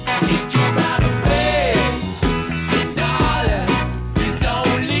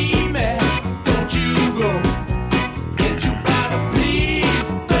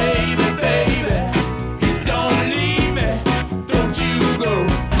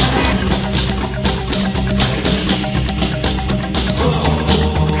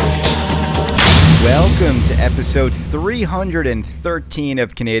Welcome to episode 313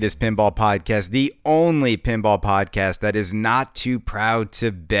 of Canada's Pinball Podcast, the only pinball podcast that is not too proud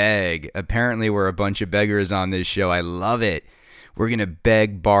to beg. Apparently, we're a bunch of beggars on this show. I love it. We're going to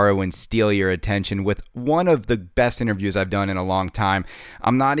beg, borrow, and steal your attention with one of the best interviews I've done in a long time.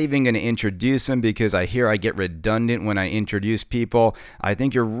 I'm not even going to introduce him because I hear I get redundant when I introduce people. I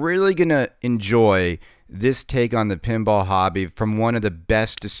think you're really going to enjoy this take on the pinball hobby from one of the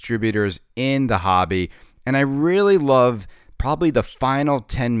best distributors in the hobby. And I really love probably the final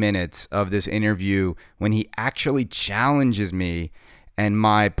 10 minutes of this interview when he actually challenges me and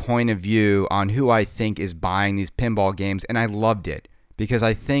my point of view on who I think is buying these pinball games. And I loved it because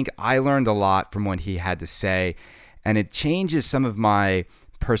I think I learned a lot from what he had to say, and it changes some of my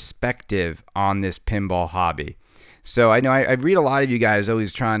perspective on this pinball hobby. So I know I read a lot of you guys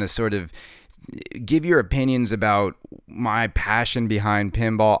always trying to sort of give your opinions about my passion behind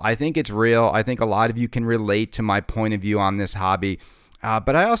pinball. I think it's real. I think a lot of you can relate to my point of view on this hobby.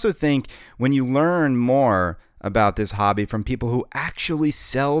 But I also think when you learn more about this hobby from people who actually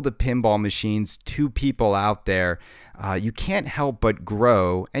sell the pinball machines to people out there, you can't help but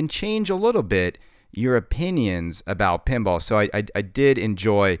grow and change a little bit your opinions about pinball. So I did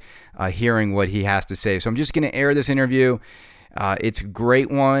enjoy hearing what he has to say. So I'm just going to air this interview. It's a great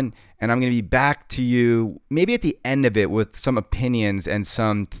one, and I'm going to be back to you maybe at the end of it with some opinions and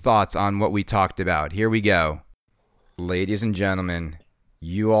some thoughts on what we talked about. Here we go. Ladies and gentlemen,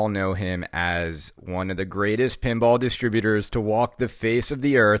 you all know him as one of the greatest pinball distributors to walk the face of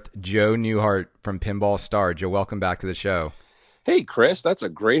the earth, Joe Newhart from Pinball Star. Joe, welcome back to the show. Hey, Chris, that's a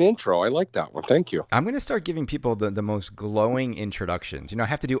great intro. I like that one. Thank you. I'm going to start giving people the most glowing introductions. You know, I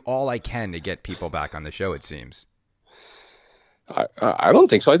have to do all I can to get people back on the show, it seems. I don't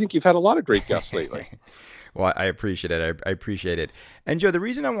think so. I think you've had a lot of great guests lately. Well, I appreciate it. I appreciate it. And Joe, the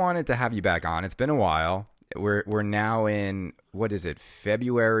reason I wanted to have you back on, it's been a while. We're now in, what is it,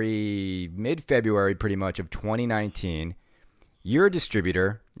 mid-February pretty much of 2019. You're a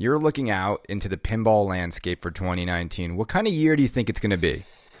distributor. You're looking out into the pinball landscape for 2019. What kind of year do you think it's going to be?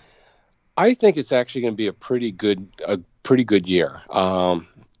 I think it's actually going to be a pretty good year.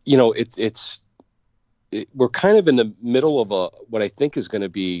 We're kind of in the middle of what I think is going to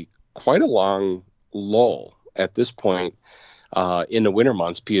be quite a long lull at this point in the winter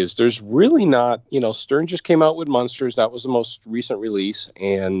months, because there's really not, Stern just came out with Monsters. That was the most recent release.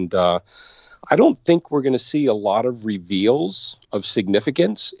 And I don't think we're going to see a lot of reveals of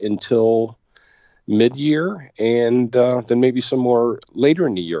significance until mid-year, and then maybe some more later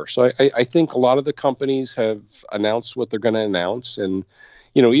in the year. So I think a lot of the companies have announced what they're going to announce. And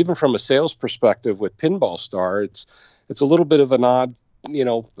even from a sales perspective with Pinball Star, it's a little bit of an odd,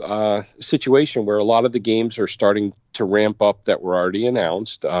 situation where a lot of the games are starting to ramp up that were already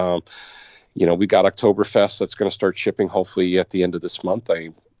announced. We got Oktoberfest that's going to start shipping hopefully at the end of this month.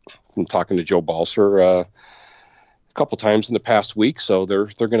 I'm talking to Joe Balser a couple times in the past week, so they're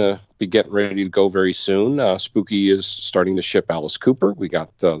going to be getting ready to go very soon. Spooky is starting to ship Alice Cooper. We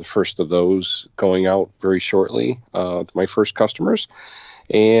got the first of those going out very shortly, my first customers.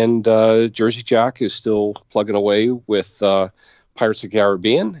 And Jersey Jack is still plugging away with Pirates of the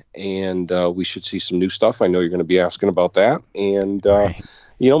Caribbean, and we should see some new stuff. I know you're going to be asking about that. And, right.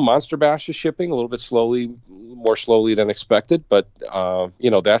 Monster Bash is shipping a little bit more slowly than expected, but,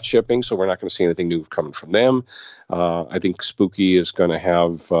 that's shipping, so we're not going to see anything new coming from them. I think Spooky is going to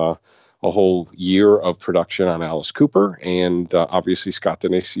have a whole year of production on Alice Cooper, and obviously Scott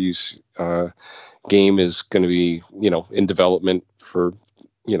Denise's game is going to be, in development for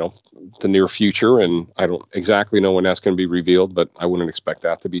the near future, and I don't exactly know when that's going to be revealed, but I wouldn't expect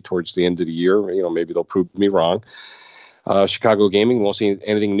that to be towards the end of the year. Maybe they'll prove me wrong. Chicago Gaming, won't see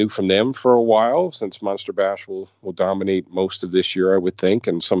anything new from them for a while, since Monster Bash will dominate most of this year, I would think,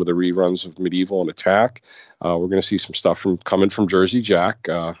 and some of the reruns of Medieval and Attack. We're going to see some stuff coming from Jersey Jack.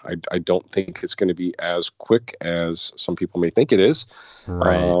 I don't think it's going to be as quick as some people may think it is.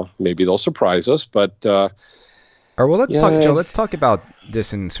 Right. Maybe they'll surprise us, but let's talk, Joe. Let's talk about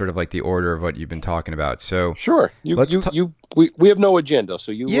this in sort of like the order of what you've been talking about. So sure, we have no agenda,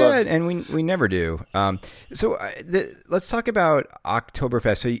 so you. Yeah, and we never do. Let's talk about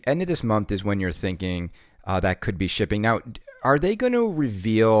Oktoberfest. So end of this month is when you're thinking that could be shipping. Now, are they going to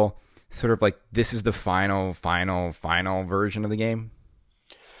reveal sort of like this is the final version of the game?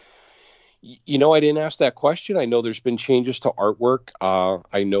 I didn't ask that question. I know there's been changes to artwork.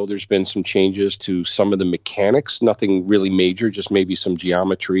 I know there's been some changes to some of the mechanics. Nothing really major, just maybe some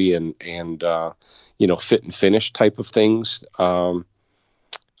geometry and fit and finish type of things. I'm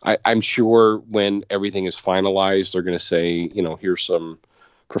sure when everything is finalized, they're going to say, here's some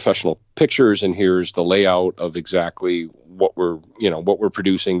professional pictures, and here's the layout of exactly what we're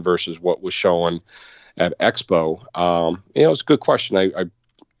producing versus what was shown at Expo. It's a good question. I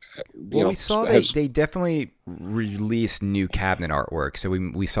Well, we saw has they definitely released new cabinet artwork. So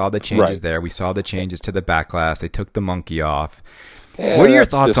we saw the changes right. there. We saw the changes to the back glass. They took the monkey off. What are And your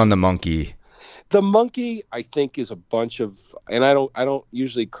that's thoughts just on the monkey? the monkey. I think is a bunch of, and I don't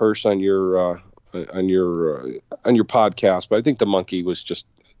usually curse on your podcast, but I think the monkey was just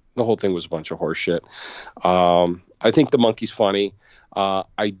the whole thing was a bunch of horse shit. I think the monkey's funny.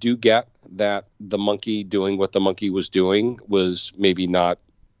 I do get that the monkey doing what the monkey was doing was maybe not,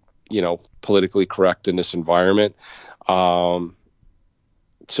 politically correct in this environment. Um,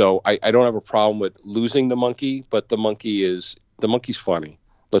 so I don't have a problem with losing the monkey, but the monkey's funny.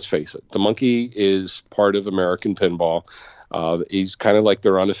 Let's face it. The monkey is part of American pinball. He's kind of like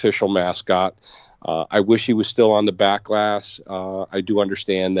their unofficial mascot. I wish he was still on the back glass. I do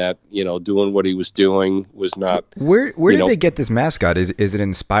understand that, doing what he was doing was not, Where you did know, they get this mascot? Is it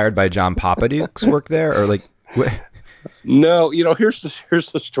inspired by John Papaduke's work there, or like? no, here's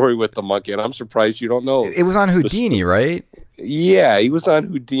the story with the monkey, and I'm surprised you don't know It was on the. Houdini, right? Yeah, he was on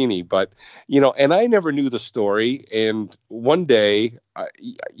Houdini, but and I never knew the story. And one day,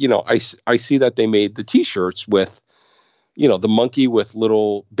 I see that they made the T-shirts with, the monkey with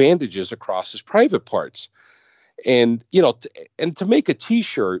little bandages across his private parts. And and to make a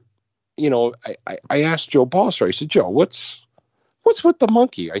T-shirt, I asked Joe Bosser. I said, Joe, what's with the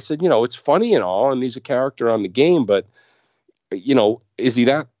monkey? I said, it's funny and all, and he's a character on the game, but is he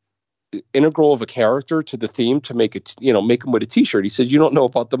that integral of a character to the theme to make it, make him with a T-shirt? He said, you don't know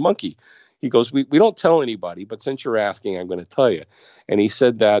about the monkey. He goes, we don't tell anybody, but since you're asking, I'm going to tell you. And he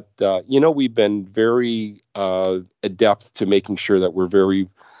said that, we've been very adept to making sure that we're very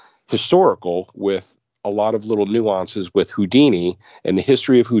historical with a lot of little nuances with Houdini and the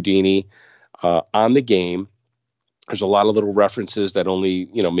history of Houdini on the game. There's a lot of little references that only,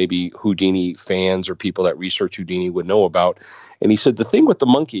 maybe Houdini fans or people that research Houdini would know about. And he said, the thing with the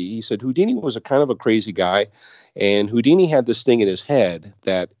monkey, he said, Houdini was a kind of a crazy guy. And Houdini had this thing in his head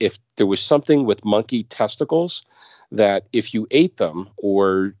that if there was something with monkey testicles, that if you ate them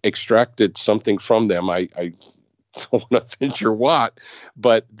or extracted something from them, I don't want to venture what,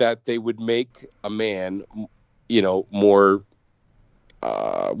 but that they would make a man, more,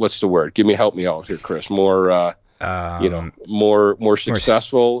 what's the word? Help me out here, Chris. More, more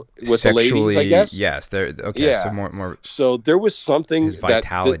successful with the ladies, I guess. Yes. They're okay. So Yeah. more So there was something his that,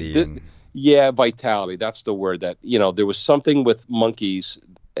 vitality and yeah, vitality. That's the word. That there was something with monkeys'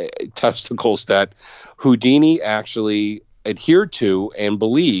 testicles that Houdini actually adhered to and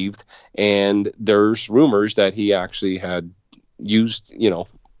believed. And there's rumors that he actually had used,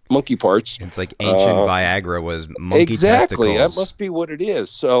 monkey parts. it's like ancient Viagra was monkey Exactly. That testicles. must be what it is.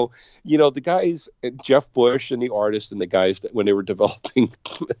 So, the guys, Jeff Bush and the artist and the guys that when they were developing,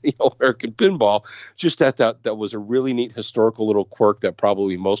 American Pinball, just that was a really neat historical little quirk that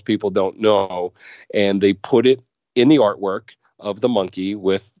probably most people don't know. And they put it in the artwork of the monkey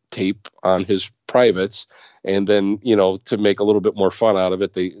with tape on his privates. And then, to make a little bit more fun out of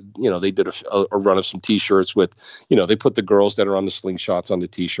it, they did a run of some T-shirts with, they put the girls that are on the slingshots on the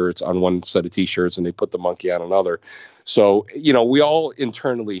T-shirts on one set of T-shirts, and they put the monkey on another. So, we all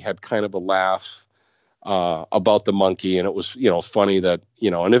internally had kind of a laugh about the monkey, and it was, funny that,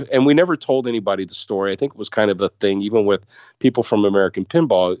 and we never told anybody the story. I think it was kind of a thing, even with people from American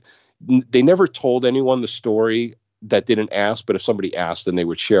Pinball, they never told anyone the story that didn't ask, but if somebody asked, then they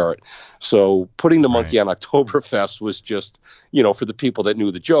would share it. So putting the monkey on Oktoberfest was just, for the people that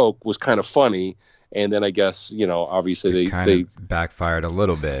knew the joke, was kind of funny. And then I guess, obviously they backfired a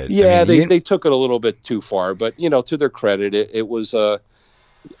little bit. Yeah, I mean, they took it a little bit too far, but to their credit, it was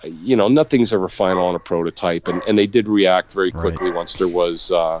nothing's ever final on a prototype, and they did react very quickly once there was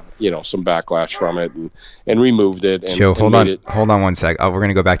some backlash from it, and removed it. And, Joe, hold and on one sec. We're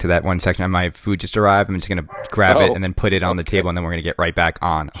gonna go back to that one section. My food just arrived. I'm just gonna grab it and then put it on the table, and then we're gonna get right back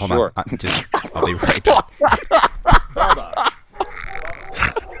on. Hold on, I'll be right back.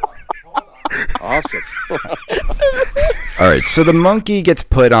 Awesome. All right, so the monkey gets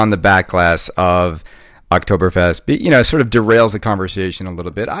put on the back glass of Oktoberfest, sort of derails the conversation a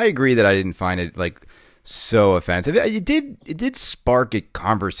little bit. I agree that I didn't find it like so offensive. It did spark a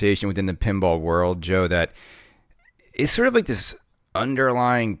conversation within the pinball world, Joe, that it's sort of like this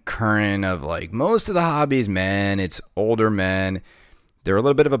underlying current of like most of the hobbies, men, it's older men. They're a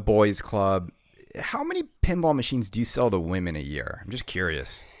little bit of a boys club. How many pinball machines do you sell to women a year? I'm just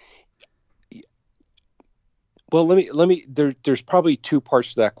curious. Well, let me. There's probably two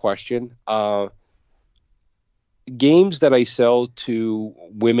parts to that question. games that I sell to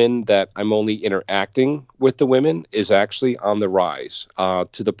women that I'm only interacting with the women is actually on the rise,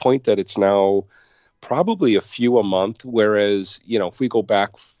 to the point that it's now probably a few a month. Whereas, if we go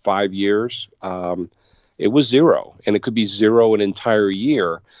back 5 years, it was zero, and it could be zero an entire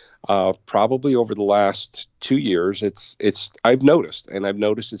year. Probably over the last 2 years, I've noticed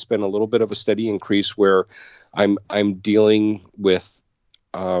it's been a little bit of a steady increase where I'm dealing with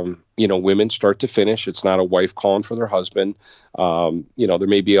women start to finish. It's not a wife calling for their husband. There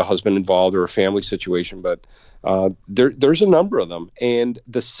may be a husband involved or a family situation, but there's a number of them. And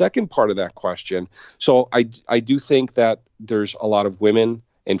the second part of that question, so I do think that there's a lot of women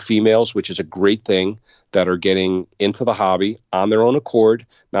and females, which is a great thing, that are getting into the hobby on their own accord,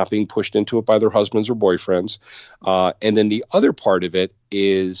 not being pushed into it by their husbands or boyfriends. And then the other part of it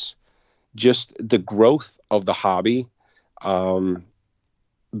is just the growth of the hobby.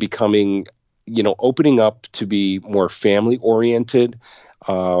 Becoming, opening up to be more family oriented,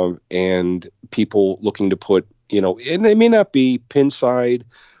 and people looking to put, and they may not be pinside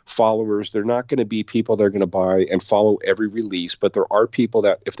followers. They're not going to be people that are going to buy and follow every release, but there are people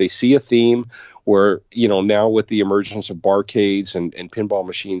that if they see a theme where, now with the emergence of barcades and pinball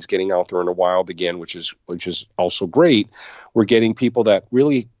machines getting out there in the wild again, which is also great, we're getting people that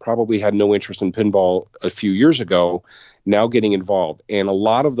really probably had no interest in pinball a few years ago now getting involved. And a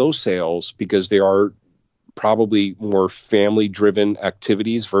lot of those sales, because they are probably more family driven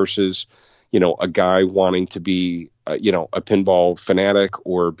activities versus, a guy wanting to be, a pinball fanatic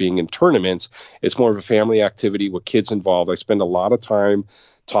or being in tournaments. It's more of a family activity with kids involved. I spend a lot of time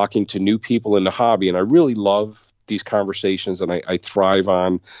talking to new people in the hobby, and I really love these conversations, and I thrive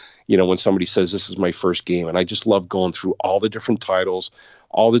on, when somebody says this is my first game. And I just love going through all the different titles,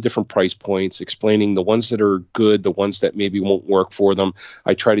 all the different price points, explaining the ones that are good, the ones that maybe won't work for them.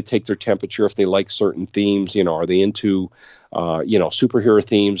 I try to take their temperature if they like certain themes. Are they into, superhero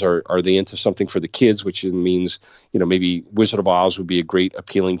themes? Are they into something for the kids, which means, maybe Wizard of Oz would be a great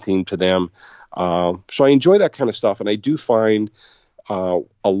appealing theme to them. So I enjoy that kind of stuff. And I do find a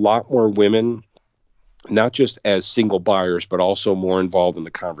lot more women, not just as single buyers, but also more involved in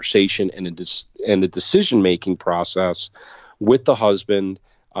the conversation and the decision making process with the husband.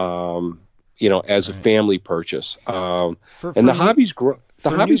 As a Right. family purchase. For And for the new the for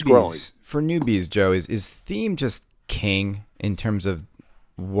hobby's growing. newbies, Joe, is theme just king in terms of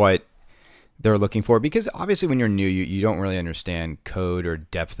what they're looking for? Because obviously when you're new, you don't really understand code or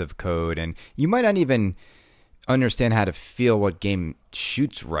depth of code, and you might not even understand how to feel what game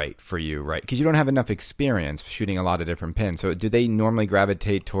shoots right for you, right? Because you don't have enough experience shooting a lot of different pins. So do they normally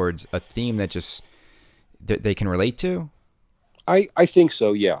gravitate towards a theme that just that they can relate to? I think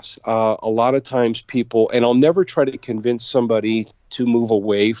so, yes. A lot of times people, and I'll never try to convince somebody to move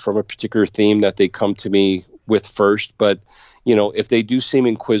away from a particular theme that they come to me with first. But, if they do seem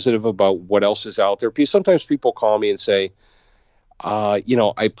inquisitive about what else is out there, because sometimes people call me and say, I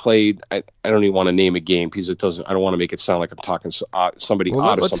don't even want to name a game because I don't want to make it sound like I'm talking somebody Well,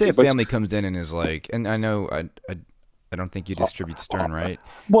 out of let's say something. a But family comes in and is like, and I know I don't think you distribute Stern, right?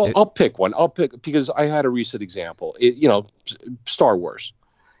 well, It, I'll pick one. I'll pick because I had a recent example. Star Wars,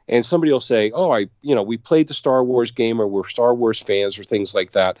 and somebody will say, "Oh, we played the Star Wars game, or we're Star Wars fans, or things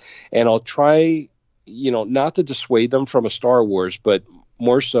like that." And I'll try, not to dissuade them from a Star Wars, but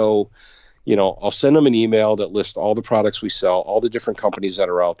more so, I'll send them an email that lists all the products we sell, all the different companies that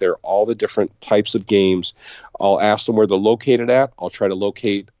are out there, all the different types of games. I'll ask them where they're located at. I'll try to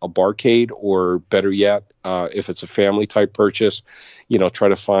locate a barcade, or better yet, if it's a family type purchase, try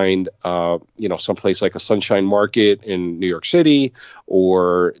to find, someplace like a Sunshine Market in New York City,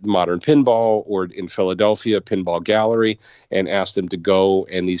 or Modern Pinball, or in Philadelphia, Pinball Gallery, and ask them to go.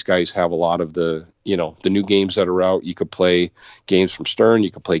 And these guys have a lot of the new games that are out. You could play games from Stern.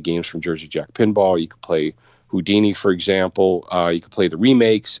 You could play games from Jersey Jack Pinball. You could play Houdini, for example. You could play the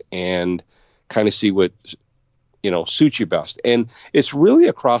remakes and kind of see what suits you best. And it's really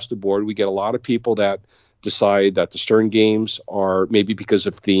across the board. We get a lot of people that decide that the Stern games are, maybe because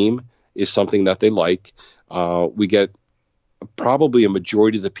of theme, is something that they like. We get probably a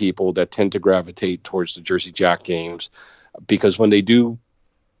majority of the people that tend to gravitate towards the Jersey Jack games, because when they do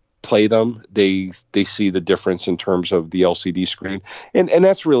play them, they see the difference in terms of the LCD screen, and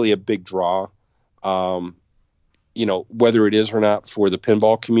that's really a big draw. Um, whether it is or not for the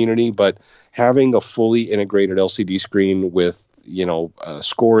pinball community, but having a fully integrated LCD screen with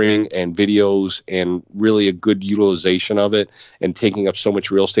scoring and videos and really a good utilization of it and taking up so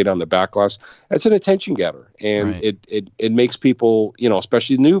much real estate on the back glass, that's an attention getter. And Right. it makes people,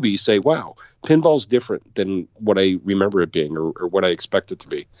 especially newbies, say, wow, pinball's different than what I remember it being or what I expect it to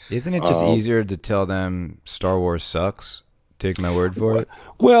be. Isn't it just easier to tell them Star Wars sucks? Take my word for it.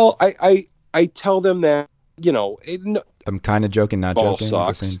 Well, I tell them that, no, I'm kind of joking, not pinball joking at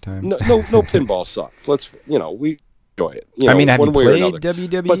the sucks. same time. No pinball sucks. We enjoy it. I mean, have you one way or played another.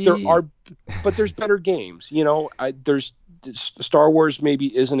 WWE? But there's better games. There's Star Wars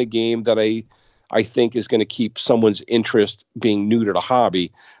maybe isn't a game that I think is going to keep someone's interest being new to the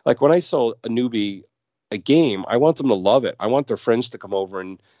hobby. Like when I sell a newbie a game, I want them to love it. I want their friends to come over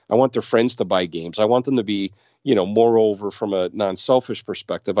and I want their friends to buy games. I want them to be, moreover from a non-selfish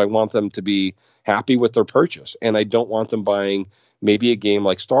perspective, I want them to be happy with their purchase. And I don't want them buying maybe a game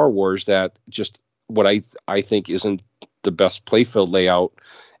like Star Wars that just what I think isn't the best playfield layout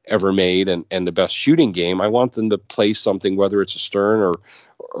ever made and the best shooting game. I want them to play something, whether it's a Stern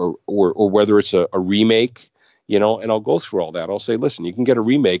or whether it's a remake, and I'll go through all that. I'll say, listen, you can get a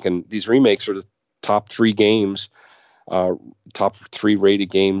remake, and these remakes are the top 3 games, top 3 rated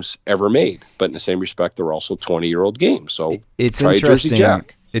games ever made. But in the same respect, they're also 20-year-old games. So it's try interesting. Jersey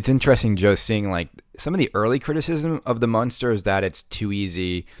Jack. It's interesting, Joe, seeing like some of the early criticism of the Munster is that it's too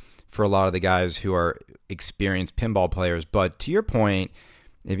easy for a lot of the guys who are experienced pinball players. But to your point,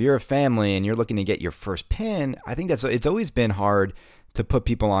 if you're a family and you're looking to get your first pin, I think it's always been hard to put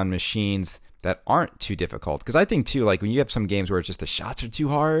people on machines that aren't too difficult. Because I think too, like when you have some games where it's just the shots are too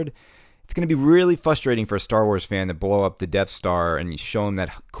hard, it's going to be really frustrating for a Star Wars fan to blow up the Death Star and you show them that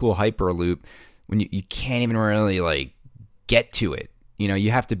cool hyper loop when you can't even really like get to it.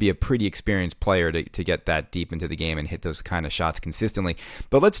 You have to be a pretty experienced player to get that deep into the game and hit those kind of shots consistently.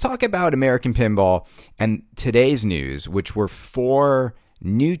 But let's talk about American Pinball and today's news, which were 4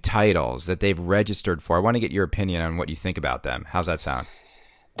 new titles that they've registered for. I want to get your opinion on what you think about them. How's that sound?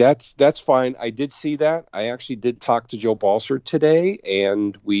 That's fine. I did see that. I actually did talk to Joe Balser today,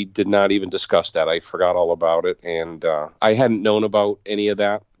 and we did not even discuss that. I forgot all about it, and I hadn't known about any of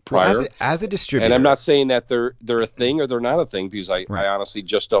that prior. Well, as a distributor, and I'm not saying that they're a thing or they're not a thing because I honestly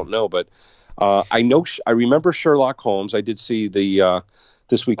just don't know. But I remember Sherlock Holmes. I did see the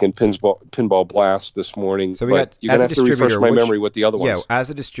This Weekend Pinball Blast this morning. So you're going to have to refresh my memory with the other ones. Yeah, as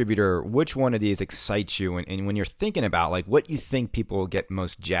a distributor, which one of these excites you? And when you're thinking about like what you think people will get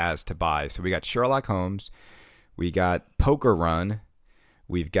most jazzed to buy. So we got Sherlock Holmes, we got Poker Run,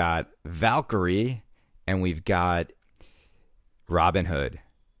 we've got Valkyrie, and we've got Robin Hood.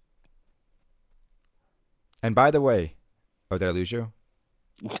 And by the way, did I lose you?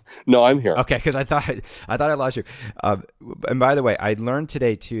 No, I'm here. Okay, because I thought I lost you. And by the way, I learned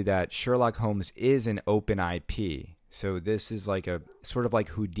today too that Sherlock Holmes is an open IP. So this is like a sort of like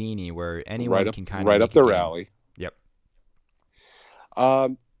Houdini, where anyone can kind of right up their alley. Yep.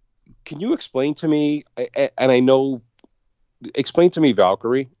 Can you explain to me? Explain to me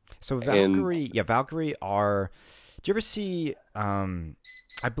Valkyrie. So Valkyrie are. Do you ever see?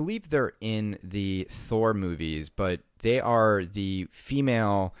 I believe they're in the Thor movies, but they are the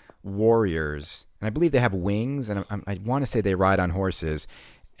female warriors, and I believe they have wings, and I want to say they ride on horses,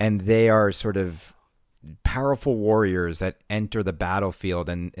 and they are sort of powerful warriors that enter the battlefield,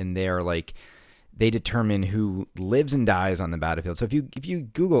 and they are like they determine who lives and dies on the battlefield. So if you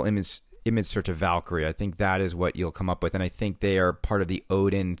Google image search of Valkyrie, I think that is what you'll come up with, and I think they are part of the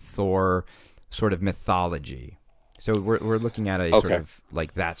Odin Thor sort of mythology. So we're looking at a sort of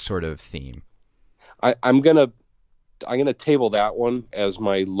like that sort of theme. I'm gonna table that one as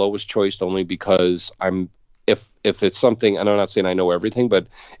my lowest choice only because if it's something, and I'm not saying I know everything, but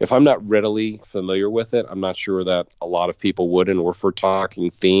if I'm not readily familiar with it, I'm not sure that a lot of people would. And if we're talking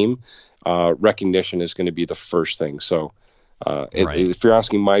theme, recognition is going to be the first thing. So if you're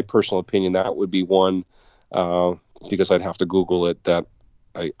asking my personal opinion, that would be one because I'd have to Google it. That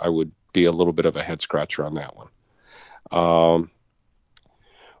I would be a little bit of a head scratcher on that one.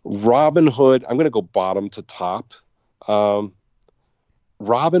 Robin Hood, I'm going to go bottom to top.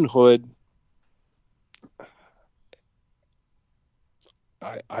 Robin Hood,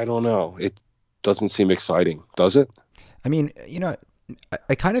 I don't know. It doesn't seem exciting, does it? I mean,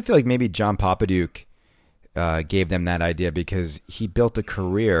 I kind of feel like maybe John Papaduke gave them that idea because he built a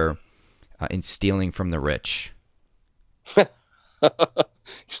career in stealing from the rich. He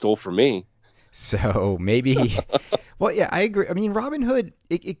stole from me. So maybe, well, yeah, I agree. I mean, Robin Hood,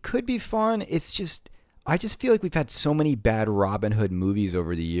 it could be fun. It's just, I just feel like we've had so many bad Robin Hood movies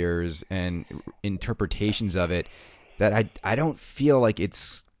over the years and interpretations of it that I don't feel like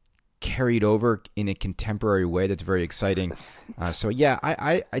it's carried over in a contemporary way that's very exciting. So yeah,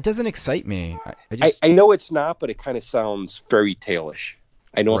 it doesn't excite me. I just I know it's not, but it kind of sounds fairy tale-ish.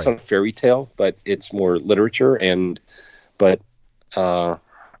 I know it's right. not a fairy tale, but it's more literature, but uh,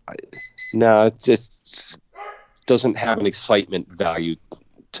 no, it doesn't have an excitement value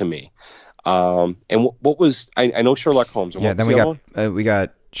to me. And what was I know Sherlock Holmes, and Yeah, what was then the other one? we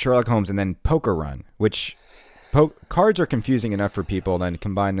got Sherlock Holmes and then Poker Run, which cards are confusing enough for people. Then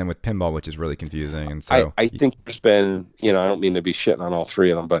combine them with pinball, which is really confusing. And so, I think there's been, I don't mean to be shitting on all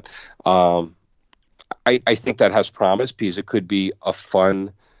three of them, but I think that has promise because it could be a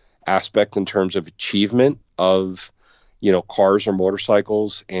fun aspect in terms of achievement of, cars or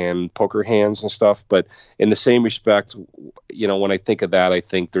motorcycles and poker hands and stuff. But in the same respect, when I think of that, I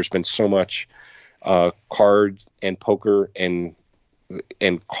think there's been so much cards and poker and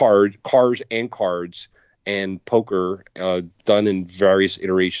cards and poker done in various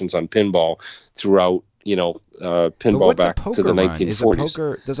iterations on pinball throughout, but pinball what's a back to the poker run?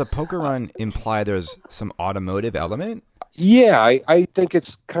 1940s. Does a poker run imply there's some automotive element? Yeah, I think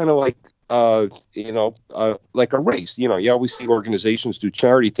it's kind of like like a race. You always see organizations do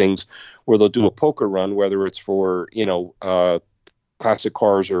charity things where they'll do a poker run, whether it's for classic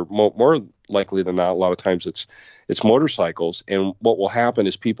cars or more likely than not, a lot of times it's motorcycles. And what will happen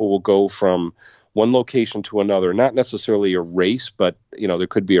is people will go from one location to another, not necessarily a race, but there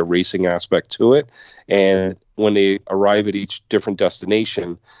could be a racing aspect to it. And when they arrive at each different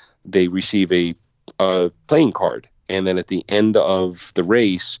destination, they receive a playing card. And then at the end of the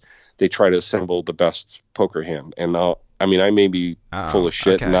race, they try to assemble the best poker hand. And I may be full of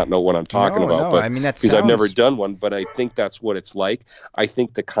shit and Okay. not know what I'm talking about, No. but I mean, that because I've never sounds done one, but I think that's what it's like. I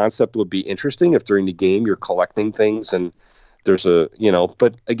think the concept would be interesting if during the game you're collecting things and there's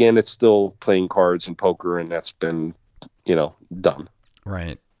but again, it's still playing cards and poker, and that's been, done.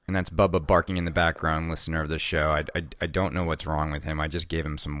 right. And that's Bubba barking in the background, listener of the show. I don't know what's wrong with him. I just gave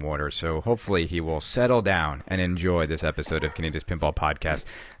him some water. So hopefully he will settle down and enjoy this episode of Canada's Pinball Podcast.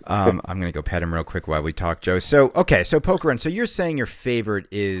 I'm going to go pet him real quick while we talk, Joe. So, okay, so Poker Run. So you're saying your favorite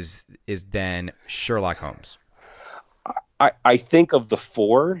is then Sherlock Holmes. I think of the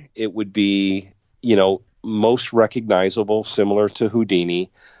four, it would be, most recognizable, similar to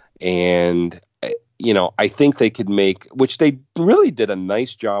Houdini. And I think they could make, which they really did a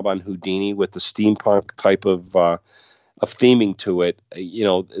nice job on Houdini with the steampunk type of theming to it.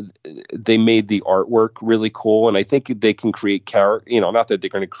 They made the artwork really cool, and I think they can create not that they're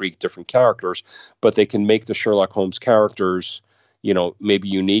going to create different characters, but they can make the Sherlock Holmes characters, maybe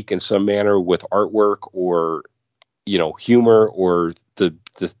unique in some manner with artwork or humor or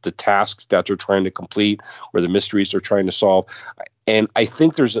the tasks that they're trying to complete or the mysteries they're trying to solve. And I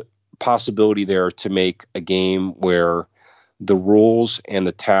think there's a possibility there to make a game where the rules and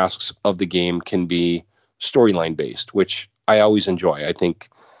the tasks of the game can be storyline based, which I always enjoy. I think,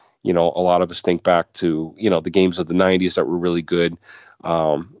 a lot of us think back to, the games of the 90s that were really good.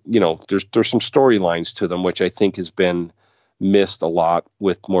 There's some storylines to them, which I think has been missed a lot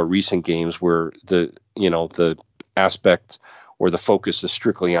with more recent games where the aspect or the focus is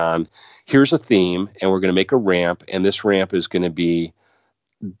strictly on here's a theme and we're going to make a ramp, and this ramp is going to be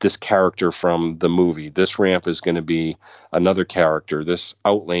this character from the movie. This ramp is going to be another character. This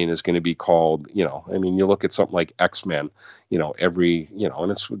outlane is going to be called, you look at something like X-Men,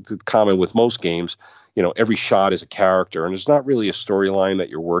 and it's common with most games, every shot is a character and there's not really a storyline that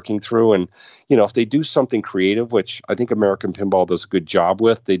you're working through. And, if they do something creative, which I think American Pinball does a good job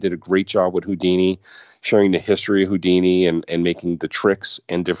with, they did a great job with Houdini, sharing the history of Houdini and making the tricks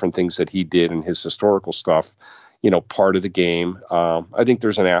and different things that he did in his historical stuff, part of the game. I think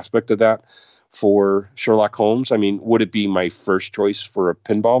there's an aspect of that for Sherlock Holmes. Would it be my first choice for a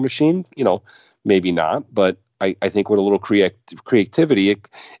pinball machine? Maybe not, but I think with a little creativity,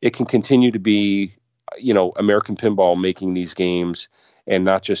 it can continue to be, American Pinball making these games and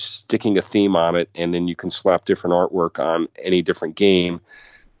not just sticking a theme on it, and then you can slap different artwork on any different game.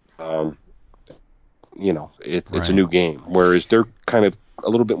 It's a Right. new game, whereas they're kind of a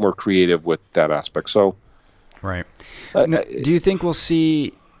little bit more creative with that aspect. So, Right. uh, Now, do you think we'll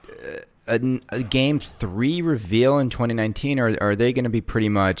see a game 3 reveal in 2019, or are they going to be pretty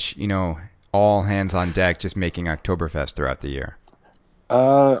much, all hands on deck, just making Oktoberfest throughout the year?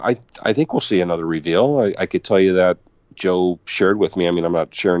 I think we'll see another reveal. I could tell you that Joe shared with me. I'm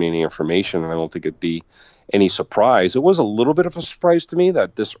not sharing any information, and I don't think it'd be any surprise. It was a little bit of a surprise to me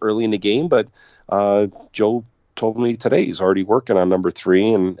that this early in the game, but Joe told me today he's already working on number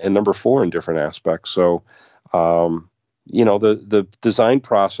 3 and number 4 in different aspects. So, the design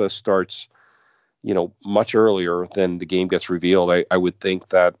process starts, much earlier than the game gets revealed. I would think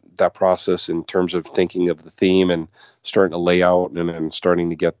that that process in terms of thinking of the theme and starting to lay out and then starting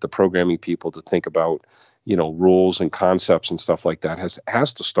to get the programming people to think about, rules and concepts and stuff like that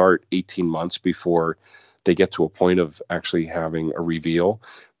has to start 18 months before they get to a point of actually having a reveal.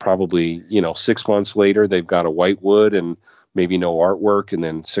 Probably, 6 months later, they've got a white wood and maybe no artwork. And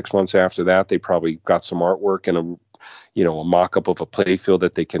then 6 months after that, they probably got some artwork and a mock-up of a playfield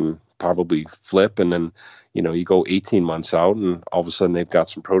that they can probably flip. And then, you go 18 months out and all of a sudden they've got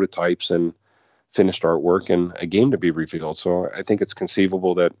some prototypes and finished artwork and a game to be revealed. So I think it's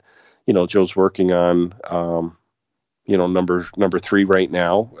conceivable that, Joe's working on, number three right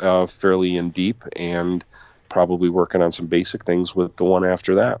now, fairly in deep, and probably working on some basic things with the one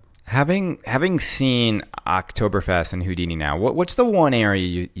after that. Having seen Oktoberfest and Houdini now, what's the one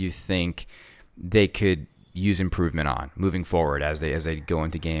area you think they could use improvement on moving forward as they go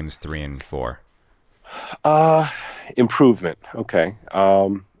into games 3 and 4? Improvement. Okay.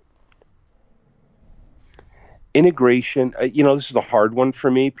 Integration. This is a hard one for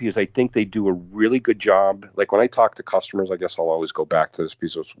me because I think they do a really good job. Like when I talk to customers, I guess I'll always go back to this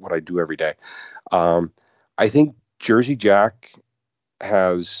because it's what I do every day. I think Jersey Jack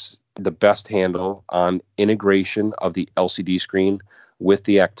has the best handle on integration of the LCD screen with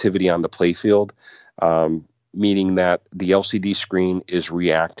the activity on the playfield, meaning that the LCD screen is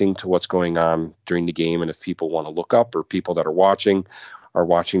reacting to what's going on during the game. And if people want to look up or people that are watching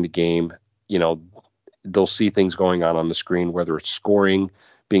the game, they'll see things going on the screen, whether it's scoring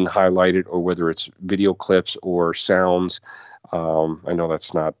being highlighted or whether it's video clips or sounds. I know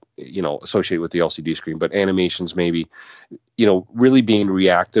that's not, associated with the LCD screen, but animations maybe, really being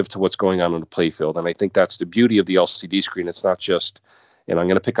reactive to what's going on the playfield. And I think that's the beauty of the LCD screen. It's not just, and I'm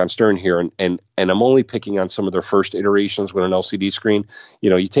going to pick on Stern here, and I'm only picking on some of their first iterations with an LCD screen.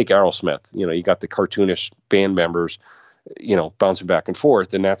 You take Aerosmith, you got the cartoonish band members, bouncing back and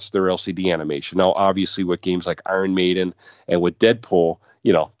forth, and that's their LCD animation. Now, obviously, with games like Iron Maiden and with Deadpool,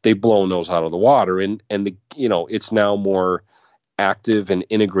 they've blown those out of the water, and it's now more active and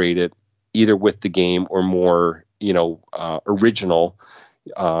integrated either with the game or more, original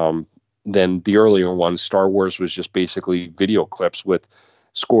than the earlier ones. Star Wars was just basically video clips with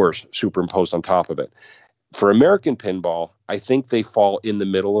scores superimposed on top of it. For American Pinball, I think they fall in the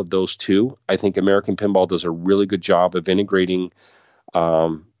middle of those two. I think American Pinball does a really good job of integrating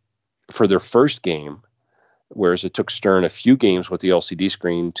for their first game, whereas it took Stern a few games with the LCD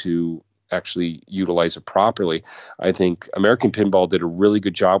screen to actually utilize it properly. I think American Pinball did a really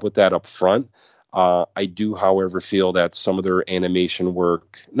good job with that up front. I do, however, feel that some of their animation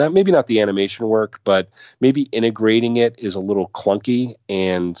work, maybe not the animation work, but maybe integrating it is a little clunky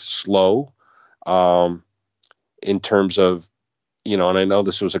and slow. In terms of, and I know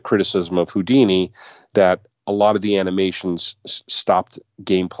this was a criticism of Houdini, that a lot of the animations stopped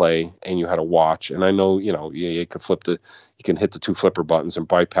gameplay and you had to watch. And I know, you can hit the 2 flipper buttons and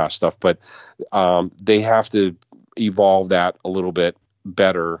bypass stuff, but they have to evolve that a little bit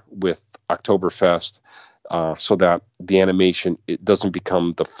better with Oktoberfest, so that the animation, it doesn't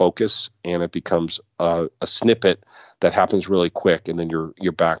become the focus and it becomes a snippet that happens really quick, and then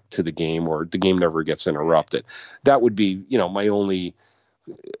you're back to the game, or the game never gets interrupted. That would be, my only,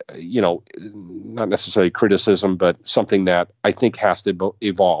 not necessarily criticism, but something that I think has to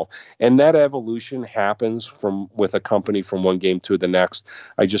evolve. And that evolution happens with a company from one game to the next.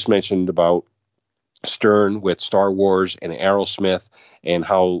 I just mentioned about Stern with Star Wars and Aerosmith, and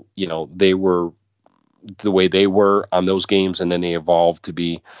how, they were the way they were on those games, and then they evolved to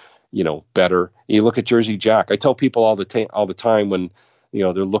be, better. You look at Jersey Jack. I tell people all the time when,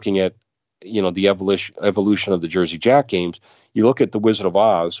 they're looking at, the evolution of the Jersey Jack games. You look at the Wizard of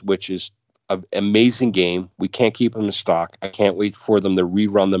Oz, which is an amazing game. We can't keep them in stock. I can't wait for them to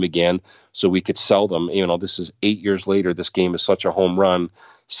rerun them again so we could sell them. This is 8 years later. This game is such a home run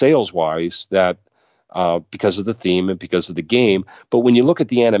sales wise that, because of the theme and because of the game. But when you look at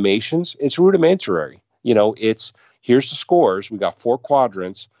the animations, it's rudimentary. It's, here's the scores. We got 4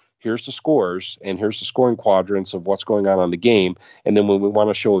 quadrants. Here's the scores, and here's the scoring quadrants of what's going on the game. And then when we want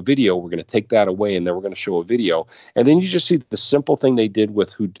to show a video, we're going to take that away, and then we're going to show a video. And then you just see the simple thing they did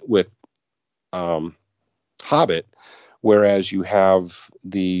with Hobbit, whereas you have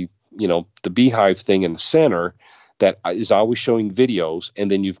the beehive thing in the center that is always showing videos,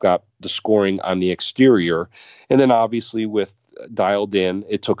 and then you've got the scoring on the exterior. And then obviously with Dialed In,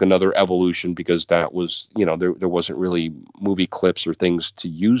 it took another evolution because that was, there wasn't really movie clips or things to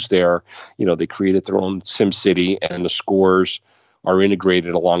use there. They created their own Sim City, and the scores are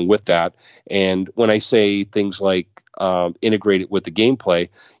integrated along with that. And when I say things like integrated with the gameplay,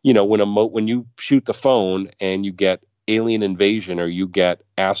 when you shoot the phone and you get alien invasion or you get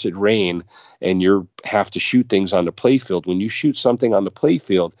acid rain and you have to shoot things on the playfield, when you shoot something on the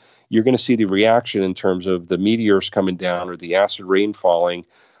playfield, you're going to see the reaction in terms of the meteors coming down or the acid rain falling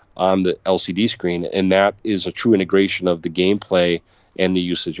on the LCD screen, and that is a true integration of the gameplay and the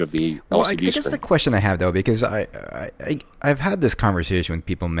usage of the LCD I guess screen. the question I have, though, because I've had this conversation with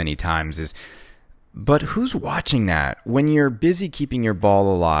people many times, is, but who's watching that when you're busy keeping your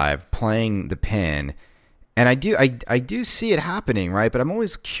ball alive, playing the pin? And I do see it happening, right? But I'm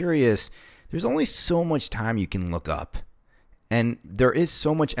always curious. There's only so much time you can look up, and there is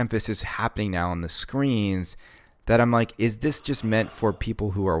so much emphasis happening now on the screens that I'm like, is this just meant for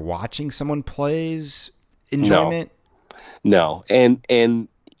people who are watching someone play's enjoyment? No. And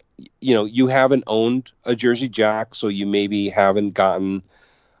you haven't owned a Jersey Jack, so you maybe haven't gotten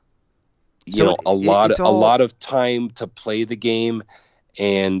a lot of time to play the game,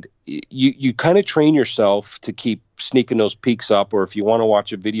 and you kind of train yourself to keep sneaking those peeks up, or if you want to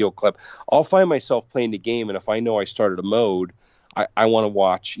watch a video clip, I'll find myself playing the game, and if I know I started a mode, I want to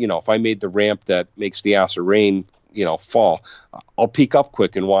watch, if I made the ramp that makes the acid rain, fall, I'll peek up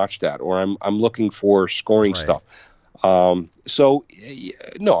quick and watch that, or I'm looking for scoring stuff. So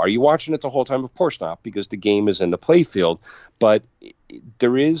no, are you watching it the whole time? Of course not, because the game is in the playfield, but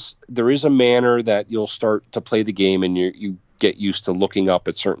there is a manner that you'll start to play the game and you get used to looking up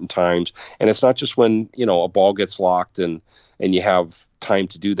at certain times. And it's not just when, a ball gets locked and you have time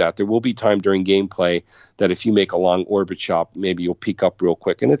to do that. There will be time during gameplay that if you make a long orbit shot, maybe you'll peek up real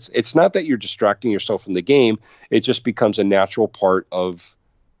quick. And it's not that you're distracting yourself from the game. It just becomes a natural part of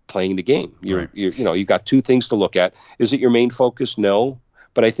playing the game. You've got two things to look at. Is it your main focus? No.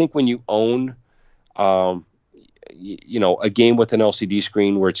 But I think when you own, a game with an LCD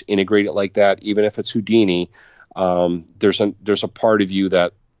screen where it's integrated like that, even if it's Houdini, there's a part of you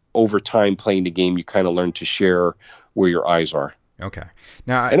that over time playing the game, you kind of learn to share where your eyes are. Okay.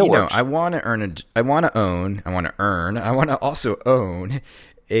 Now, I want to also own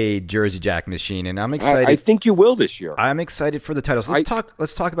a Jersey Jack machine, and I'm excited. I think you will this year. I'm excited for the titles.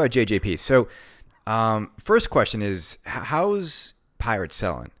 Let's talk about JJP. So, first question is, how's Pirates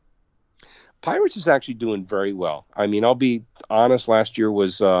selling? Pirates is actually doing very well. I mean, I'll be honest. Last year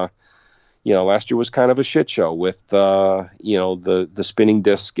was kind of a shit show with the spinning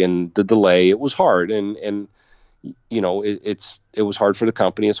disc and the delay. It was hard, and it was hard for the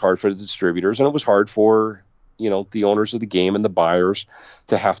company. It's hard for the distributors, and it was hard for the owners of the game and the buyers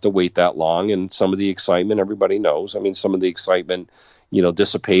to have to wait that long. And some of the excitement, everybody knows. I mean, some of the excitement,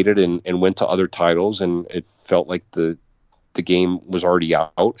 dissipated and went to other titles, and it felt like the game was already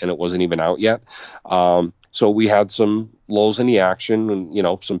out and it wasn't even out yet. So we had some lulls in the action,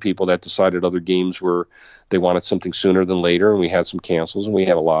 and some people that decided other games they wanted something sooner than later, and we had some cancels, and we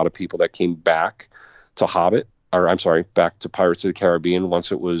had a lot of people that came back to back to Pirates of the Caribbean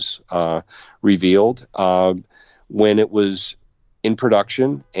once it was revealed. When it was in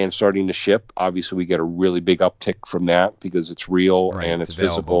production and starting to ship, obviously we get a really big uptick from that because it's real, right, and it's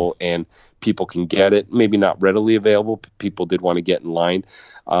visible and people can get it. Maybe not readily available, but people did want to get in line.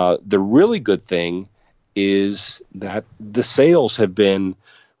 The really good thing is that the sales have been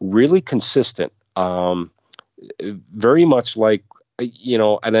really consistent, very much like,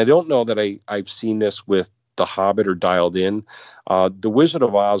 and I don't know that I've seen this with The Hobbit or Dialed In. The Wizard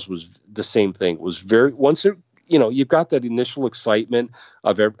of Oz was the same thing. It was once it, you've got that initial excitement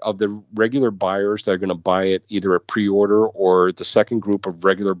of the regular buyers that are going to buy it either at pre-order, or the second group of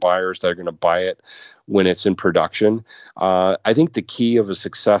regular buyers that are going to buy it when it's in production. I think the key of a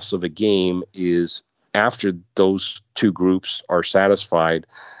success of a game is, after those two groups are satisfied,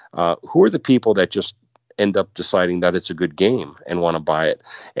 who are the people that just end up deciding that it's a good game and want to buy it?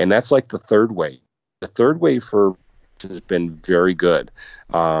 And that's like the third wave. The third wave has been very good.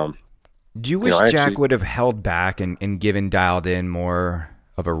 Do you wish Jack would have held back and given Dialed In more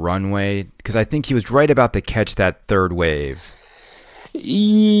of a runway? Because I think he was right about to catch that third wave.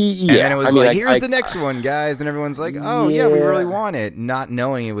 Yeah. And it was here's the next one, guys. And everyone's like, oh, yeah, we really want it, not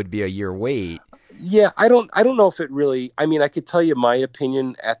knowing it would be a year wait. Yeah, I don't know if it really. I mean, I could tell you my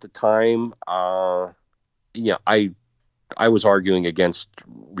opinion at the time. I was arguing against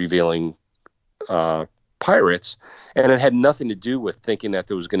revealing Pirates, and it had nothing to do with thinking that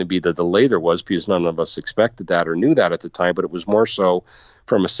there was going to be the delay there was, because none of us expected that or knew that at the time. But it was more so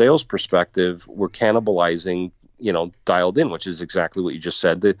from a sales perspective, we're cannibalizing, Dialed In, which is exactly what you just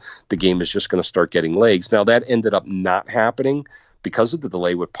said. The game is just going to start getting legs. Now that ended up not happening because of the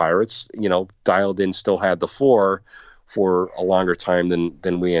delay with Pirates. Dialed In still had the floor for a longer time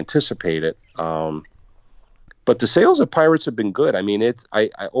than we anticipated. But the sales of Pirates have been good. I mean, I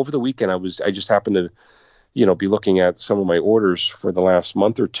over the weekend I just happened to be looking at some of my orders for the last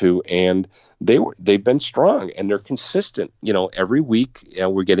month or two, and they've been strong and they're consistent. Every week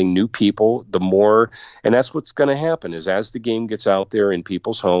we're getting new people. And that's what's going to happen is as the game gets out there in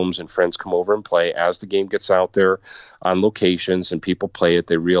people's homes and friends come over and play, as the game gets out there on locations and people play it,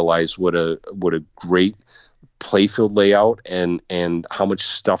 they realize what a great playfield layout and how much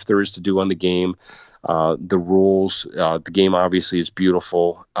stuff there is to do on the game. The rules, the game obviously is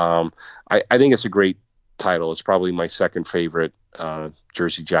beautiful. I think it's a great title. It's probably my second favorite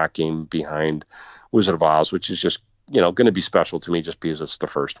Jersey Jack game behind Wizard of Oz, which is just going to be special to me just because it's the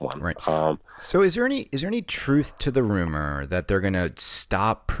first one. Right. So is there any truth to the rumor that they're going to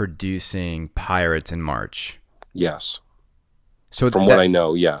stop producing Pirates in March? Yes. So from what I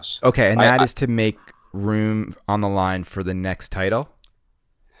know, yes. Okay, and that is to make room on the line for the next title,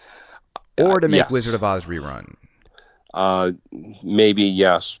 or to make yes. Wizard of Oz rerun. Maybe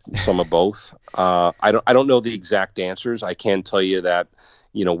yes, some of both. I don't know the exact answers. I can tell you that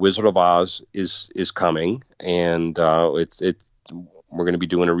Wizard of Oz is coming, and we're going to be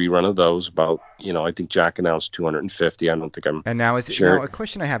doing a rerun of those. About I think Jack announced 250. I don't think I'm. And now sure. Now a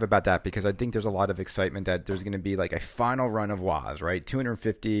question I have about that, because I think there's a lot of excitement that there's going to be like a final run of Woz, right?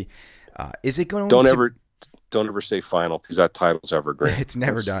 250. Is it going? Don't ever say final, because that title's evergreen. It's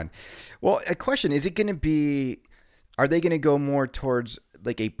never done. Well, a question: is it going to be? Are they going to go more towards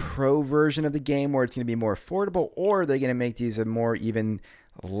like a pro version of the game where it's going to be more affordable, or are they going to make these a more even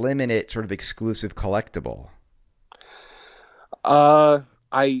limited sort of exclusive collectible? I'll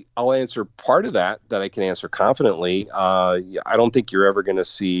answer part of that I can answer confidently. I don't think you're ever going to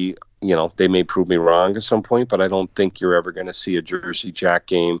see, they may prove me wrong at some point, but I don't think you're ever going to see a Jersey Jack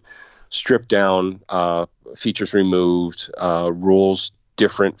game stripped down, features removed, rules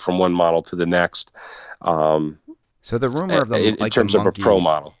different from one model to the next. So the rumor of the in terms of a pro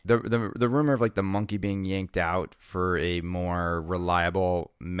model, the rumor of like the monkey being yanked out for a more reliable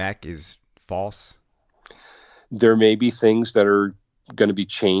mech is false. There may be things that are going to be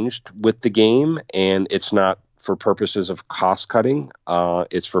changed with the game, and it's not for purposes of cost cutting.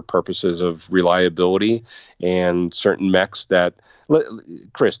 It's for purposes of reliability and certain mechs that,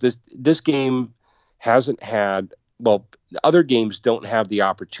 Chris, this game hasn't had. Well, other games don't have the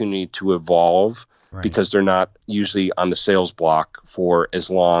opportunity to evolve. Right. Because they're not usually on the sales block for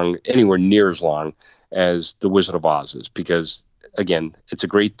anywhere near as long as the Wizard of Oz is. Because again, it's a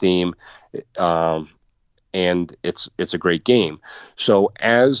great theme, and it's a great game. So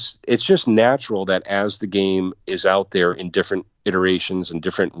it's just natural that as the game is out there in different iterations and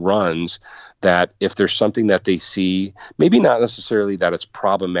different runs, that if there's something that they see, maybe not necessarily that it's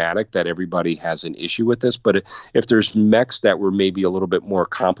problematic, that everybody has an issue with this, but if there's mechs that were maybe a little bit more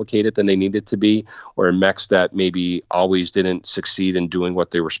complicated than they needed to be, or mechs that maybe always didn't succeed in doing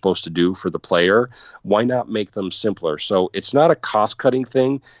what they were supposed to do for the player, why not make them simpler? So it's not a cost-cutting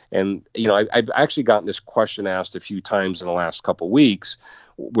thing. And I've actually gotten this question asked a few times in the last couple of weeks,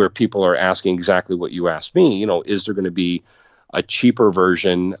 where people are asking exactly what you asked me. Is there going to be a cheaper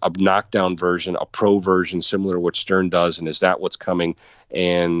version, a knockdown version, a pro version similar to what Stern does, and is that what's coming?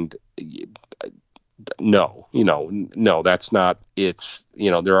 And no, that's not. It's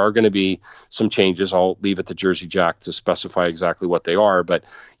there are going to be some changes. I'll leave it to Jersey Jack to specify exactly what they are, but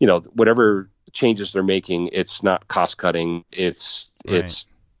whatever changes they're making, it's not cost cutting. It's it's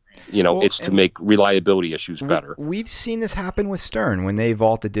to make reliability issues better. We've seen this happen with Stern when they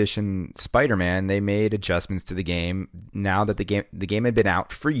Vault Edition Spider-Man. They made adjustments to the game. Now that the game had been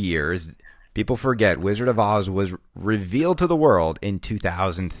out for years, people forget Wizard of Oz was revealed to the world in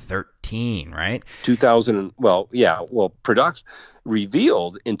 2013, right? Production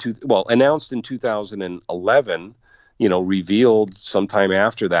revealed announced in 2011. Revealed sometime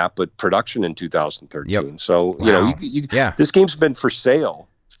after that, but production in 2013. Yep. So wow. This game's been for sale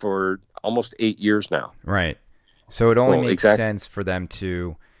for almost 8 years now. Right. So it only makes sense for them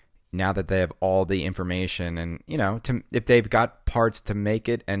to, now that they have all the information and, if they've got parts to make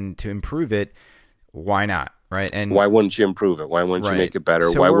it and to improve it, why not? Right. And why wouldn't you improve it? Why wouldn't you make it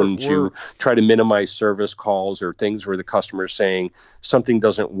better? So why wouldn't you try to minimize service calls or things where the customer is saying something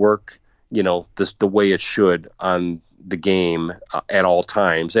doesn't work, the way it should on the game at all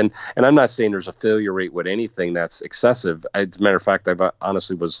times. And I'm not saying there's a failure rate with anything that's excessive. As a matter of fact, I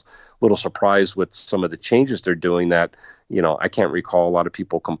honestly was a little surprised with some of the changes they're doing that, I can't recall a lot of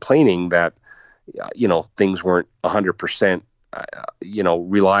people complaining that, things weren't 100%,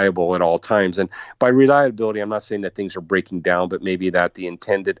 reliable at all times. And by reliability, I'm not saying that things are breaking down, but maybe that the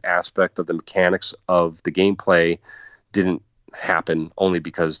intended aspect of the mechanics of the gameplay didn't happen only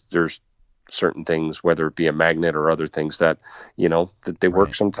because there's certain things, whether it be a magnet or other things that, that they work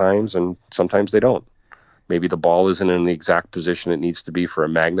Right. sometimes and sometimes they don't. Maybe the ball isn't in the exact position it needs to be for a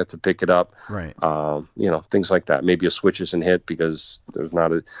magnet to pick it up. Right. Things like that. Maybe a switch isn't hit because there's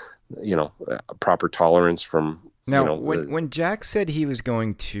not a proper tolerance from, Now, when Jack said he was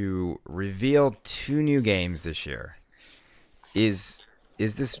going to reveal 2 new games this year, is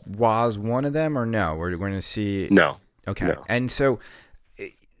this Waz one of them or no? We're going to see. no, Okay, no. and so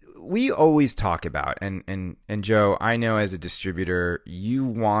we always talk about and Joe, I know as a distributor, you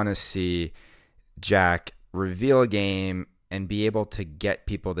want to see Jack reveal a game and be able to get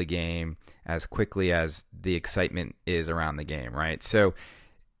people the game as quickly as the excitement is around the game, right? So,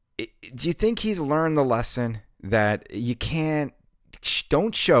 do you think he's learned the lesson that you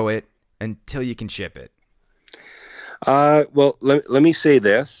don't show it until you can ship it? Well, let me say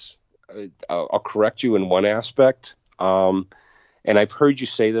this. I'll correct you in one aspect. And I've heard you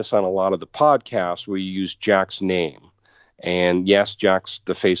say this on a lot of the podcasts where you use Jack's name. And yes, Jack's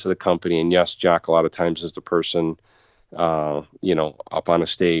the face of the company. And yes, Jack a lot of times is the person, up on a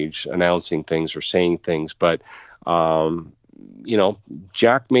stage announcing things or saying things. But,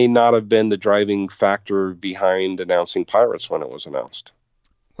 Jack may not have been the driving factor behind announcing Pirates when it was announced.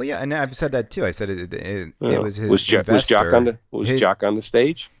 Well, yeah, and I've said that too. I said it was his investor. Was Jack on the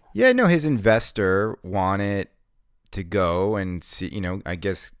stage? Yeah, no, his investor wanted to go and see, I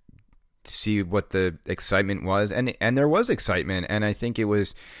guess see what the excitement was, and there was excitement, and I think it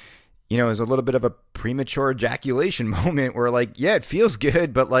was, it was a little bit of a premature ejaculation moment where like, yeah, it feels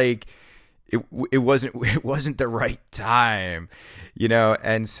good, but like it wasn't the right time,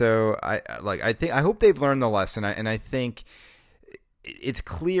 and so I hope they've learned the lesson, and I think it's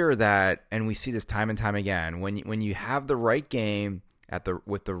clear that, and we see this time and time again, when you have the right game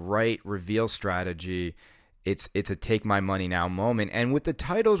with the right reveal strategy, it's a take my money now moment. And with the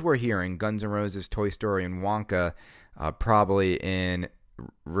titles we're hearing, Guns N' Roses, Toy Story, and Wonka, probably in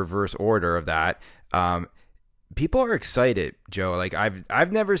reverse order of that, people are excited, Joe. Like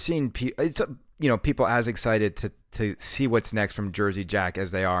I've never seen people as excited to see what's next from Jersey Jack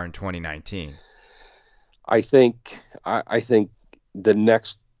as they are in 2019. I think the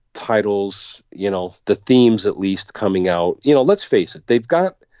next titles, the themes at least coming out, let's face it, they've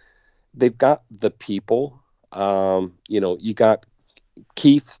got the people. You got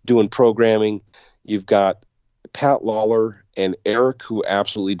Keith doing programming. You've got Pat Lawler and Eric, who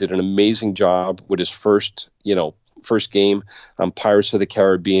absolutely did an amazing job with his first game on Pirates of the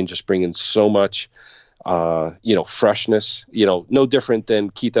Caribbean, just bringing so much, freshness, no different than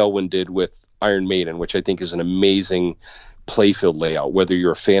Keith Elwin did with Iron Maiden, which I think is an amazing playfield layout. Whether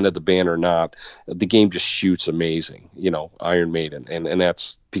you're a fan of the band or not, the game just shoots amazing, Iron Maiden. And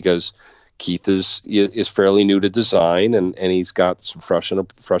that's because Keith is fairly new to design, and he's got some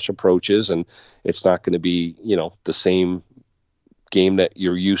fresh approaches, and it's not going to be, the same game that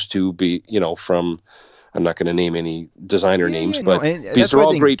you're used to be, from, I'm not going to name any designer names, but these are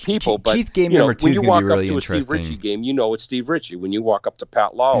all great people. Keith game number 2 is going to be really interesting. Steve Ritchie game, it's Steve Ritchie. When you walk up to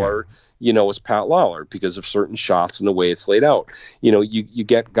Pat Lawler, it's Pat Lawler because of certain shots and the way it's laid out. You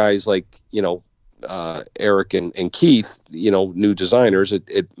get guys like, Eric and Keith, new designers,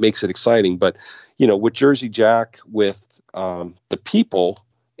 it makes it exciting. But, with Jersey Jack, with the people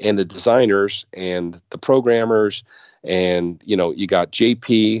and the designers and the programmers, and, you got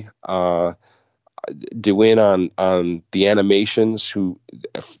JP Dewin on the animations, who,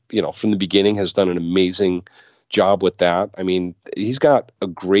 from the beginning has done an amazing job with that. I mean, he's got a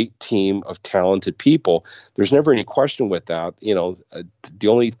great team of talented people. There's never any question with that. The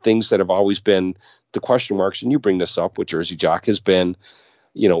only things that have always been the question marks, and you bring this up with Jersey Jack, has been,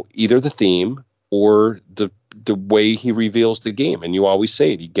 either the theme or the way he reveals the game. And you always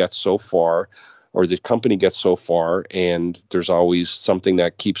say it, he gets so far, or the company gets so far, and there's always something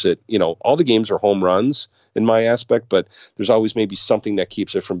that keeps it, all the games are home runs in my aspect, but there's always maybe something that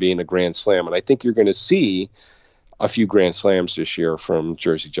keeps it from being a grand slam. And I think you're going to see a few grand slams this year from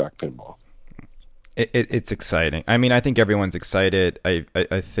Jersey Jack Pinball. It's exciting. I mean, I think everyone's excited.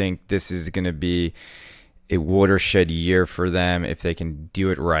 I think this is going to be a watershed year for them if they can do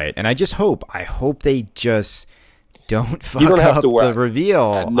it right. And I hope they just don't fuck up the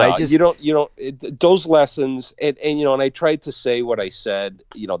reveal. No, you don't. Those lessons, and I tried to say what I said,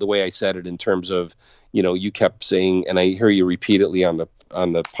 the way I said it, in terms of, you kept saying, and I hear you repeatedly on the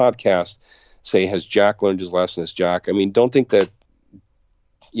podcast say, has Jack learned his lesson? Has Jack? I mean, don't think that,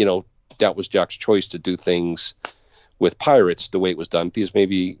 that was Jack's choice to do things with Pirates the way it was done, because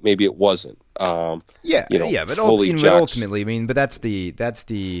maybe it wasn't. But ultimately, I mean, but that's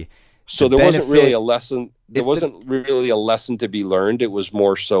the the So there wasn't really a benefit. lesson. There It's the wasn't really a lesson to be learned. It was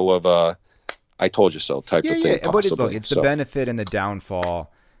more so of a "I told you so" type Yeah, of thing, yeah, but look, possibly. it's the So benefit and the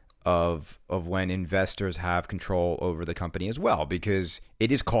downfall of when investors have control over the company as well, because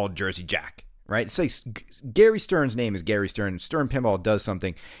it is called Jersey Jack, right? It's like Gary Stern's name is Gary Stern. Stern Pinball does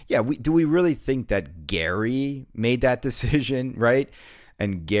something. Yeah, do we really think that Gary made that decision, right?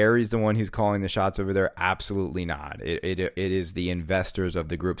 And Gary's the one who's calling the shots over there? Absolutely not. It is the investors of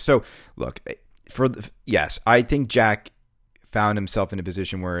the group. So look, yes, I think Jack found himself in a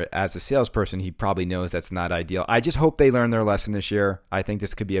position where, as a salesperson, he probably knows that's not ideal. I just hope they learn their lesson this year. I think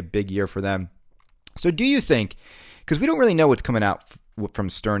this could be a big year for them. So do you think, because we don't really know what's coming out from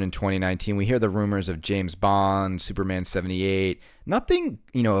Stern in 2019, we hear the rumors of James Bond, Superman 78, nothing,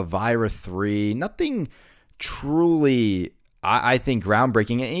 Elvira 3, nothing truly, I think,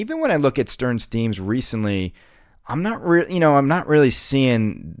 groundbreaking. And even when I look at Stern's themes recently, I'm not really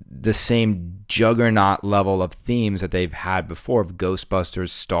seeing the same juggernaut level of themes that they've had before of Ghostbusters,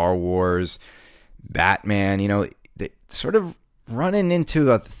 Star Wars, Batman. They sort of running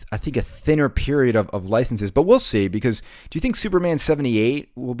into I think a thinner period of licenses, but we'll see. Because do you think Superman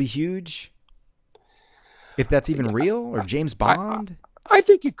 78 will be huge, if that's even real, or James I, Bond? I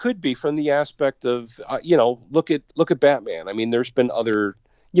think it could be from the aspect of look at Batman. I mean, there's been other.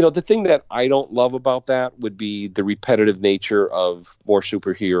 The thing that I don't love about that would be the repetitive nature of more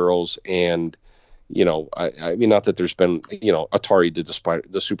superheroes, and I mean, not that there's been, Atari did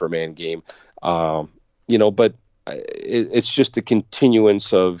the Superman game, but it's just a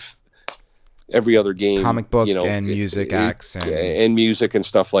continuance of every other game, Comic book and music acts and and music and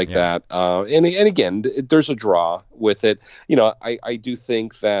stuff like yeah. that. And again, there's a draw with it. I do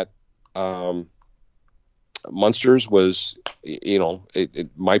think that Munsters was,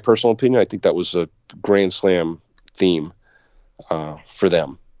 my personal opinion, I think that was a Grand Slam theme for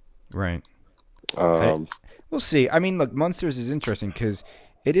them. Right. I, Um, we'll see. I mean, look, Munsters is interesting because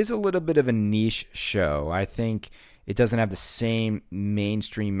it is a little bit of a niche show. I think it doesn't have the same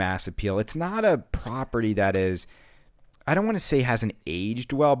mainstream mass appeal. It's not a property that is, I don't want to say hasn't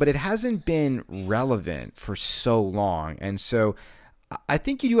aged well, but it hasn't been relevant for so long. And so I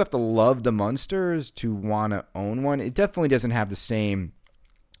think you do have to love the Munsters to want to own one. It definitely doesn't have the same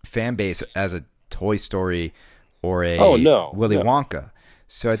fan base as a Toy Story or oh a no, Willy no. Wonka.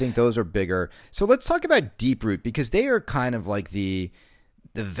 So I think those are bigger. So let's talk about Deep Root, because they are kind of like the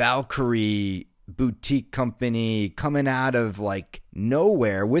Valkyrie boutique company coming out of like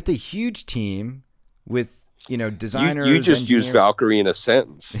nowhere with a huge team with You designers, just used engineers. Valkyrie in a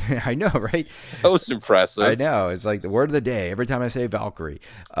sentence. I know, right? That was I impressive. know. It's like the word of the day every time I say Valkyrie.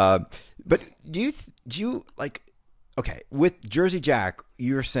 But do you like, okay, with Jersey Jack,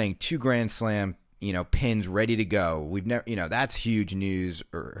 you were saying 2 Grand Slam, pins ready to go. We've never, that's huge news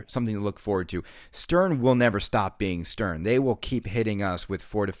or something to look forward to. Stern will never stop being Stern. They will keep hitting us with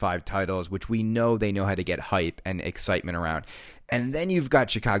 4 to 5 titles, which we know they know how to get hype and excitement around. And then you've got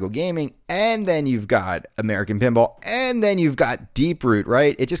Chicago Gaming, and then you've got American Pinball, and then you've got Deep Root,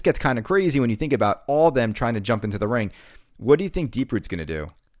 right? It just gets kind of crazy when you think about all of them trying to jump into the ring. What do you think Deep Root's going to do?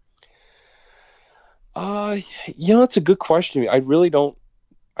 Uh, it's a good question. I really don't.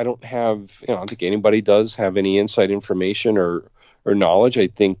 I don't have. I don't think anybody does have any inside information or knowledge. I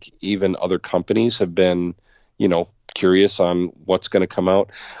think even other companies have been, curious on what's going to come out.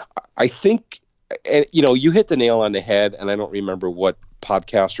 I think, and you hit the nail on the head. And I don't remember what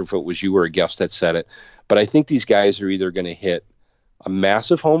podcast or if it was you or a guest that said it, but I think these guys are either going to hit a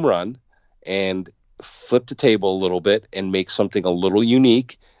massive home run and flip the table a little bit and make something a little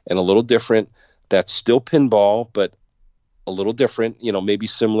unique and a little different that's still pinball, but a little different, maybe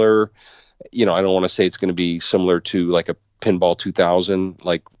similar. I don't want to say it's going to be similar to like a Pinball 2000,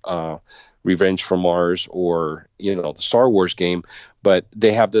 like Revenge from Mars or, the Star Wars game, but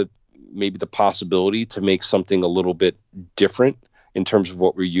they have maybe the possibility to make something a little bit different in terms of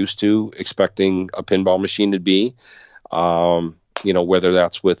what we're used to expecting a pinball machine to be. Whether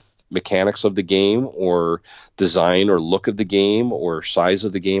that's with mechanics of the game or design or look of the game or size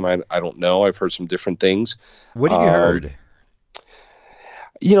of the game. I don't know. I've heard some different things. What have you Um, heard?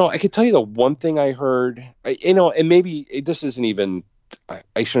 I could tell you the one thing I heard, and maybe this isn't even,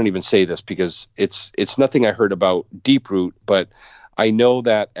 I shouldn't even say this because it's nothing I heard about Deep Root, but I know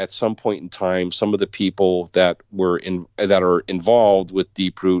that at some point in time, some of the people that are involved with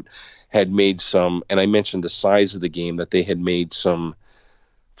Deep Root had made some, and I mentioned the size of the game, that they had made some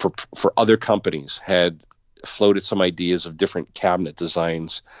for other companies, had floated some ideas of different cabinet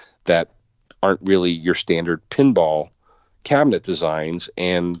designs that aren't really your standard pinball cabinet designs,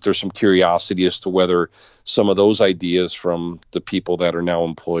 and there's some curiosity as to whether some of those ideas from the people that are now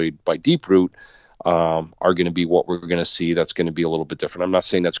employed by Deeproot are going to be what we're going to see. That's going to be a little bit different. I'm not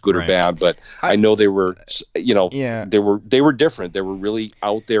saying that's good or Right. bad, but I I know they were, yeah. they were different. They were really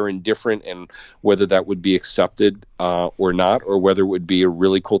out there and different, and whether that would be accepted or not, or whether it would be a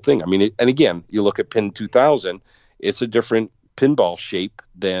really cool thing. I mean, and again, you look at Pin 2000, it's a different pinball shape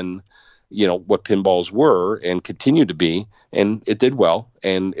than what pinballs were and continue to be, and it did well,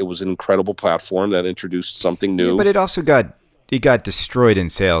 and it was an incredible platform that introduced something Yeah, new. but it got destroyed in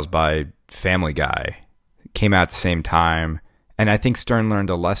sales by Family Guy. It came out at the same time. And I think Stern learned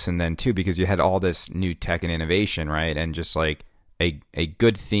a lesson then too, because you had all this new tech and innovation, right? And just like a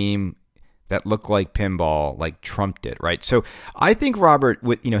good theme that looked like pinball like trumped it, right? So I think Robert,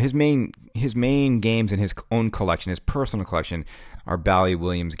 with his main games in his own collection, his personal collection, are Bally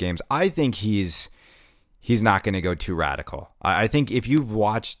Williams games. I think he's not going to go too radical. I think if you've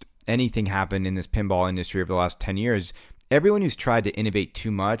watched anything happen in this pinball industry over the last 10 years, everyone who's tried to innovate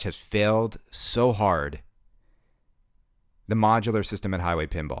too much has failed so hard. The modular system at Highway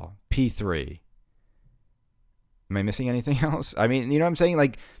Pinball, P3. Am I missing anything else? I mean, you know what I'm saying?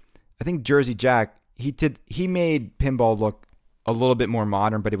 Like, I think Jersey Jack, he made pinball look a little bit more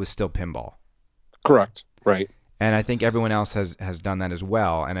modern, but it was still pinball. Correct. Right. And I think everyone else has done that as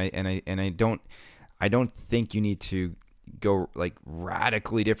well. And I don't think you need to go like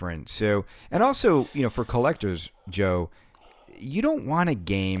radically different. So, and also, for collectors, Joe, you don't want a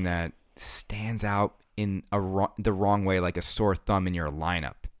game that stands out in the wrong way, like a sore thumb in your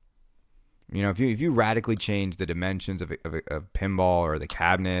lineup. If you radically change the dimensions of pinball or the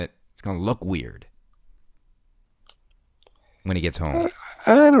cabinet, it's going to look weird when he gets home.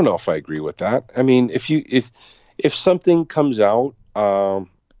 I don't know if I agree with that. I mean, if something comes out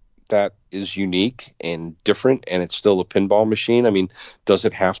that is unique and different, and it's still a pinball machine, I mean, does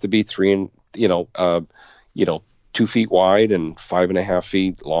it have to be 2 feet wide and 5.5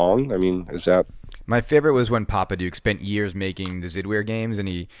 feet long? I mean, is that? My favorite was when Papa Duke spent years making the Zidware games, and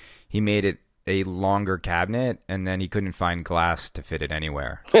he made it a longer cabinet, and then he couldn't find glass to fit it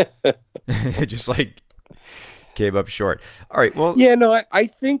anywhere. It just like came up short. All right, well, Yeah, no, I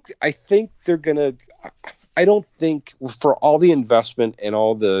think they're gonna. I don't think, for all the investment and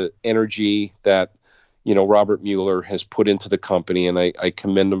all the energy that Robert Mueller has put into the company, and I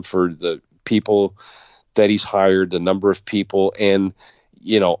commend him for the people that he's hired, the number of people, and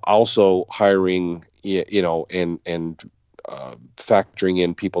also hiring, and factoring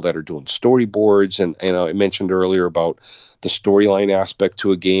in people that are doing storyboards, and I mentioned earlier about the storyline aspect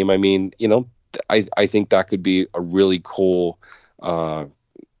to a game. I mean, I think that could be a really cool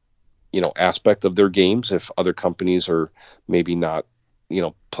aspect of their games, if other companies are maybe not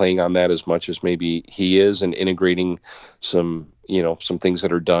playing on that as much as maybe he is, and integrating some things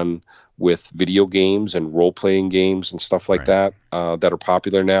that are done with video games and role-playing games and stuff like right. that are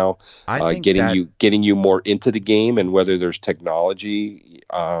popular now, I think getting that you more into the game, and whether there's technology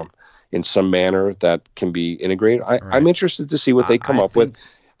in some manner that can be integrated. I'm right. interested to see what they come I up with.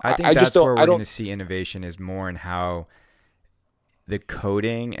 think I think I just that's don't where I we're going don't to see innovation is more in how the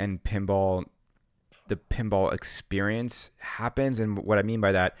coding and the pinball experience happens. And what I mean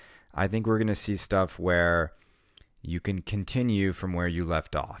by that, I think we're going to see stuff where you can continue from where you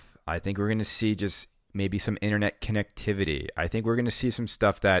left off. I think we're going to see just maybe some internet connectivity. I think we're going to see some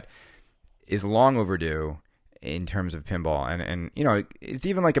stuff that is long overdue in terms of pinball. And it's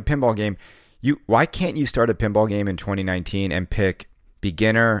even like a pinball game. Why can't you start a pinball game in 2019 and pick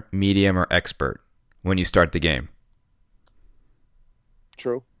beginner, medium, or expert when you start the game?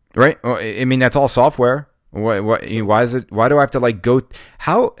 True. Right? Well, I mean, that's all software. Why is it? Why do I have to like go?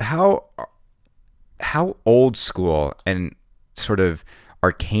 How old school and sort of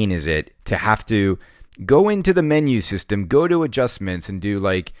arcane is it to have to go into the menu system, go to adjustments, and do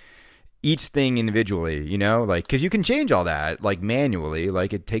like each thing individually? Like, because you can change all that like manually.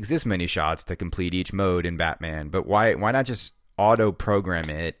 Like, it takes this many shots to complete each mode in Batman. But why not just auto program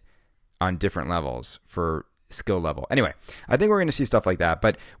it on different levels for skill level? Anyway, I think we're going to see stuff like that.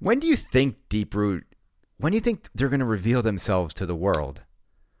 But when do you think when do you think they're going to reveal themselves to the world?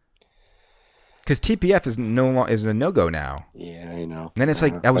 Because TPF is a no-go now. Yeah, I know. And then it's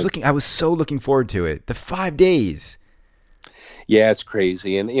like I was so looking forward to it. The 5 days. Yeah, it's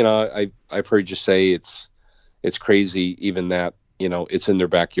crazy, and I've heard you say it's crazy even that it's in their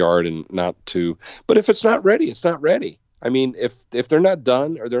backyard and not to. But if it's not ready, it's not ready. I mean, if they're not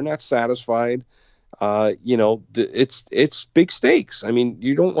done or they're not satisfied, it's big stakes. I mean,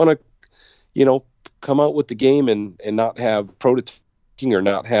 you don't want to come out with the game and not have prototyping or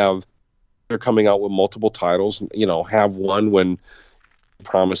not have they're coming out with multiple titles. Have one when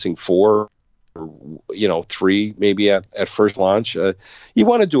promising four, or, three maybe at first launch. You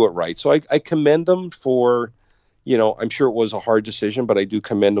want to do it right. So I commend them for, I'm sure it was a hard decision, but I do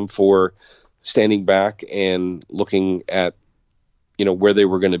commend them for standing back and looking at, where they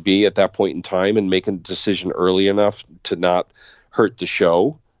were going to be at that point in time and making a decision early enough to not hurt the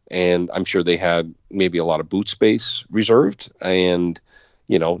show. And I'm sure they had maybe a lot of boot space reserved and,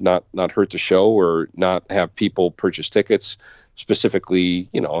 not hurt the show or not have people purchase tickets specifically.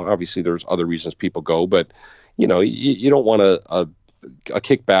 Obviously there's other reasons people go, but, you don't want a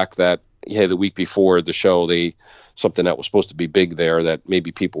kickback that, hey, the week before the show, something that was supposed to be big there that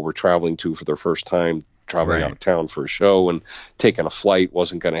maybe people were traveling to for their first time, traveling out of town for a show and taking a flight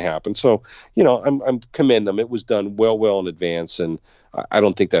wasn't going to happen. So, I'm commend them. It was done well in advance, and I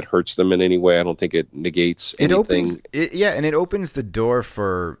don't think that hurts them in any way. I don't think it negates anything. And it opens the door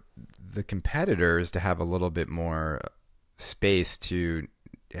for the competitors to have a little bit more space to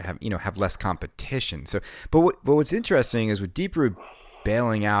have less competition. So, but what's interesting is with Deep Root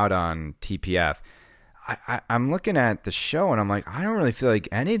bailing out on TPF, I'm looking at the show and I'm like, I don't really feel like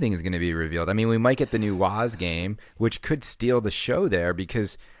anything is going to be revealed. I mean, we might get the new Woz game, which could steal the show there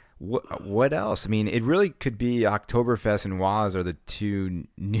because what else? I mean, it really could be Oktoberfest and Woz are the two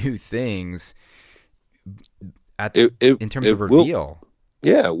new things in terms of reveal.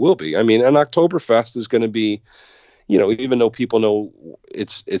 It will be. I mean, an Oktoberfest is going to be, even though people know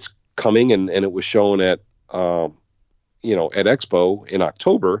it's coming and it was shown at Expo in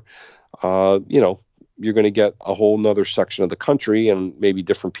October, you're going to get a whole nother section of the country and maybe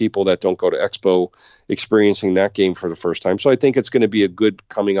different people that don't go to Expo experiencing that game for the first time. So I think it's going to be a good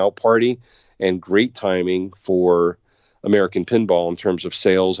coming out party and great timing for American Pinball in terms of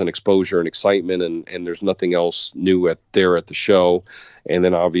sales and exposure and excitement. And there's nothing else new at the show. And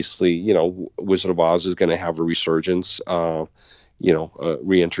then obviously, Wizard of Oz is going to have a resurgence,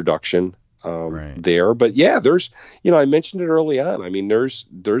 reintroduction. There, but yeah, there's, I mentioned it early on. I mean, there's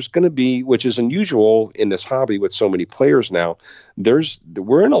going to be, which is unusual in this hobby with so many players now.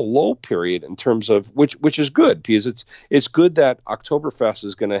 We're in a lull period in terms of which is good because it's good that Oktoberfest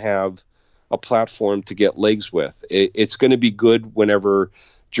is going to have a platform to get legs with. It's going to be good whenever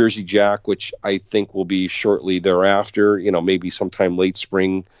Jersey Jack, which I think will be shortly thereafter, maybe sometime late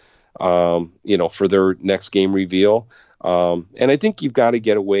spring, for their next game reveal. And I think you've got to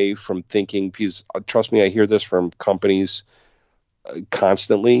get away from thinking, because trust me, I hear this from companies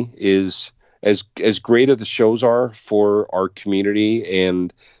constantly, is as great as the shows are for our community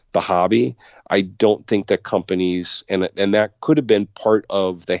and the hobby, I don't think that companies, and that could have been part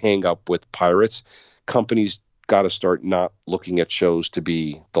of the hang up with Pirates, companies got to start not looking at shows to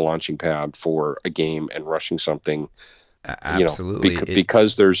be the launching pad for a game and rushing something. Absolutely,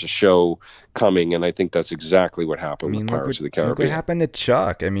 because there's a show coming, and I think that's exactly what happened with Pirates of the Caribbean. Look what happened to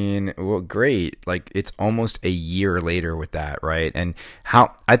Chuck. I mean, well, great. Like, it's almost a year later with that, right? And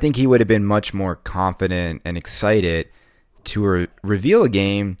I think he would have been much more confident and excited to reveal a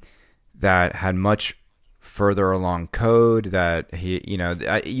game that had much further along code. That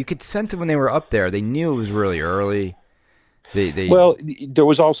you could sense it when they were up there. They knew it was really early. Well, there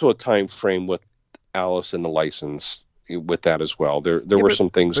was also a time frame with Alice and the license. With that as well, there were some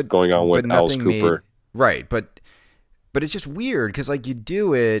things going on with Alice Cooper, right? But it's just weird because like you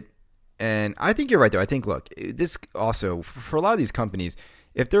do it, and I think you're right though. I think look, this also for a lot of these companies,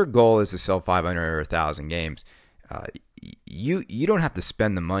 if their goal is to sell 500 or 1,000 games, you don't have to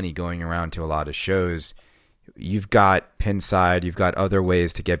spend the money going around to a lot of shows. You've got Pinside, you've got other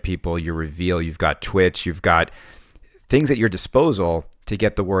ways to get people your reveal. You've got Twitch, you've got things at your disposal to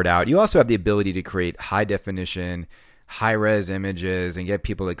get the word out. You also have the ability to create high definition, high-res images and get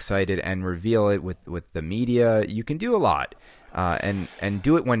people excited and reveal it with the media. You can do a lot and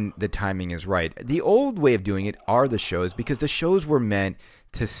do it when the timing is right. The old way of doing it are the shows because the shows were meant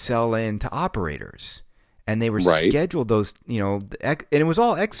to sell in to operators. And they were scheduled those, and it was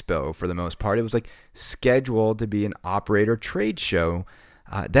all expo for the most part. It was like scheduled to be an operator trade show.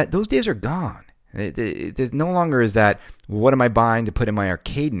 That those days are gone. There's no longer is that, what am I buying to put in my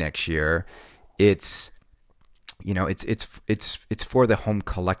arcade next year? It's it's for the home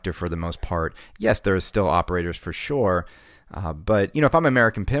collector for the most part. Yes, there are still operators for sure, but if I'm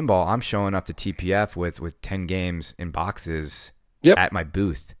American Pinball, I'm showing up to TPF with 10 games in boxes at my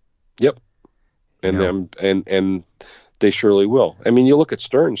booth. Yep, and they surely will. I mean, you look at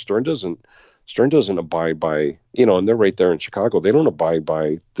Stern. Stern doesn't abide by and they're right there in Chicago. They don't abide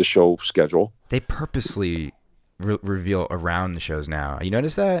by the show schedule. They purposely reveal around the shows now. You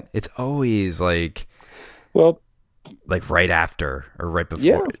notice that? It's always like, well, like right after or right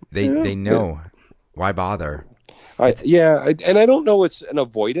Yeah, before. yeah. They know. Why bother? And I don't know it's an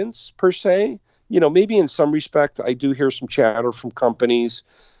avoidance per se. Maybe in some respect, I do hear some chatter from companies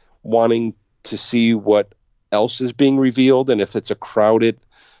wanting to see what else is being revealed, and if it's a crowded,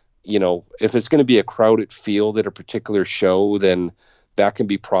 if it's going to be a crowded field at a particular show, then that can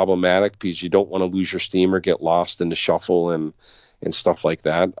be problematic because you don't want to lose your steam or get lost in the shuffle and stuff like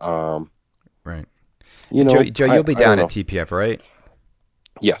that. Right. And Joe, you'll be I don't down at know. TPF, right?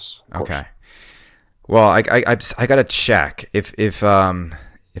 Yes, of course. Okay. Well, I gotta check if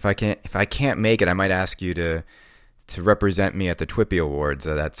I can't make it, I might ask you to represent me at the Twippy Awards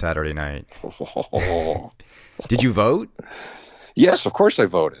that Saturday night. Did you vote? Yes, of course I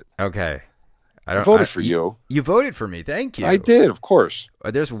voted. Okay. I voted for you. You voted for me. Thank you. I did, of course.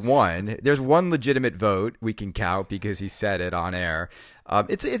 There's one legitimate vote we can count because he said it on air.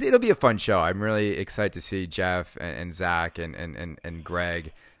 It'll be a fun show. I'm really excited to see Jeff and Zach and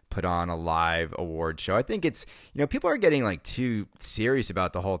Greg put on a live award show. I think it's, people are getting like too serious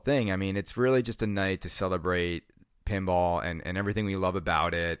about the whole thing. I mean, it's really just a night to celebrate pinball and everything we love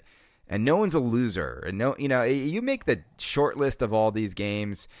about it. And no one's a loser. And you make the short list of all these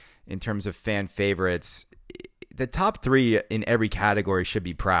games in terms of fan favorites. The top 3 in every category should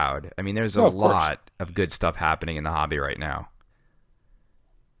be proud. I mean, there's a lot of good stuff happening in the hobby right now.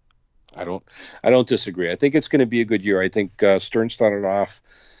 I don't disagree. I think it's going to be a good year. I think Stern started off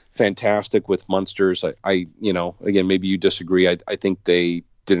fantastic with Munsters. Again, maybe you disagree. I think they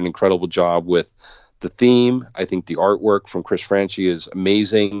did an incredible job with the theme. I think the artwork from Chris Franchi is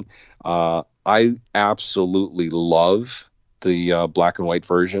amazing. I absolutely love the black and white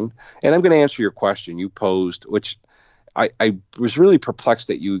version. And I'm going to answer your question you posed, which I was really perplexed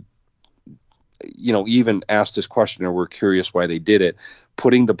that you even asked this question or were curious why they did it,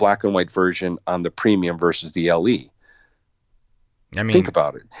 putting the black and white version on the premium versus the LE. I mean, think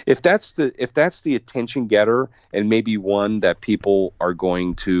about it. If that's the attention getter and maybe one that people are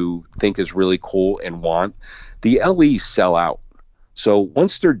going to think is really cool and want, the LEs sell out. So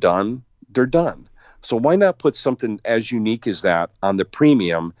once they're done, they're done. So why not put something as unique as that on the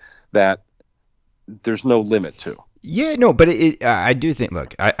premium that there's no limit to? Yeah, no, but I do think.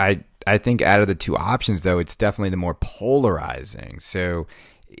 Look, I think out of the two options, though, it's definitely the more polarizing. So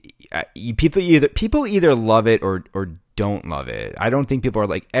people either love it or don't love it. I don't think people are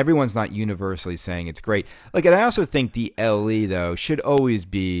like, everyone's not universally saying it's great. Like, and I also think the LE though should always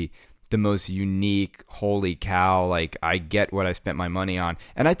be the most unique. Holy cow! Like, I get what I spent my money on,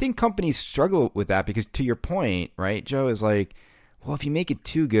 and I think companies struggle with that because, to your point, right, Joe, is like, well, if you make it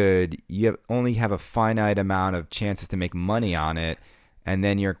too good, you only have a finite amount of chances to make money on it, and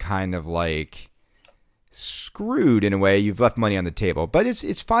then you're kind of like screwed in a way. You've left money on the table. But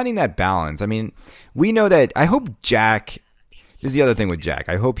it's finding that balance. I mean, we know that. I hope Jack, this is the other thing with Jack,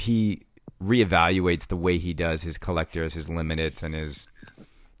 I hope he reevaluates the way he does his collectors, his limiteds, and his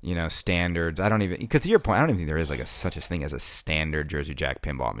standards. I don't even, because to your point, I don't even think there is like such a thing as a standard Jersey Jack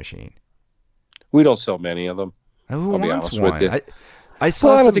pinball machine. We don't sell many of them. Who I'll be wants honest one? with you. I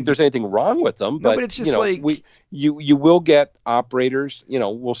don't think there's anything wrong with them, but it's just you will get operators,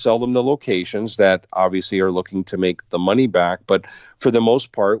 we'll sell them the locations that obviously are looking to make the money back. But for the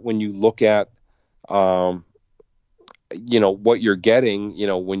most part, when you look at, what you're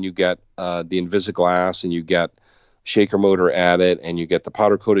getting, when you get the Invisiglass and you get shaker motor added and you get the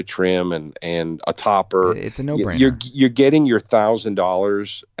powder coated trim and a topper, it's a no-brainer. You're getting your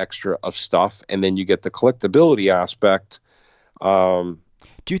 $1,000 extra of stuff, and then you get the collectability aspect. Do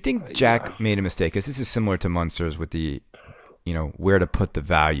you think Jack made a mistake? Because this is similar to Munsters with the, where to put the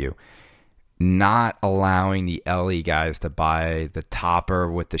value. Not allowing the LE guys to buy the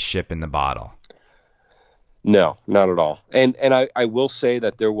topper with the ship in the bottle. No, not at all. And I will say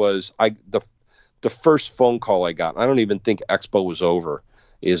that there was the first phone call I got, I don't even think Expo was over,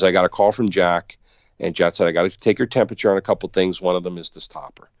 is I got a call from Jack, and Jack said, I got to take your temperature on a couple things. One of them is this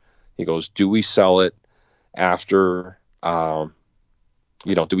topper. He goes, do we sell it after, do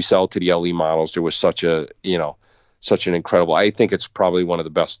we sell it to the LE models? There was such an incredible, I think it's probably one of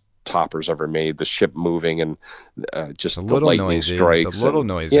the best toppers ever made, the ship moving and just the lightning noisy, strikes. A little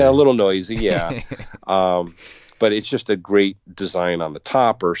noisy. Yeah, a little noisy, yeah. But it's just a great design on the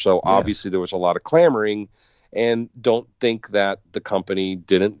topper. So obviously there was a lot of clamoring, and don't think that the company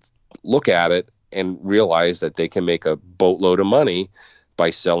didn't look at it and realize that they can make a boatload of money by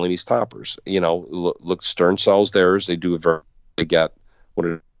selling these toppers. Look, Stern sells theirs. They get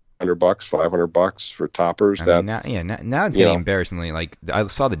 $100, $500 for toppers. Now it's getting embarrassingly, like, I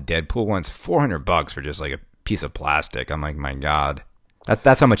saw the Deadpool ones, $400 for just like a piece of plastic. I'm like, my God,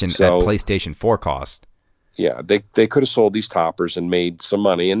 that's how much that PlayStation 4 cost. Yeah, they could have sold these toppers and made some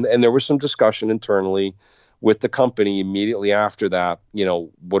money. And there was some discussion internally with the company immediately after that,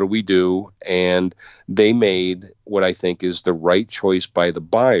 what do we do? And they made what I think is the right choice by the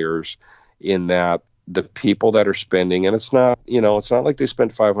buyers, in that the people that are spending, and it's not like they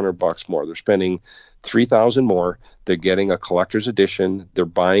spent $500 more. They're spending 3,000 more. They're getting a collector's edition. They're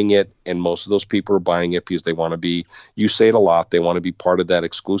buying it, and most of those people are buying it because they want to be, you say it a lot, they want to be part of that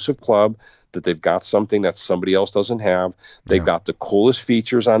exclusive club, that they've got something that somebody else doesn't have. They've Yeah. got the coolest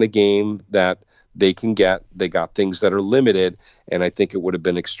features on a game that they can get. They got things that are limited, and I think it would have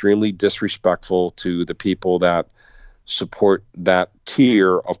been extremely disrespectful to the people that support that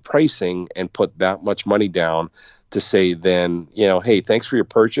tier of pricing and put that much money down, to say then, hey, thanks for your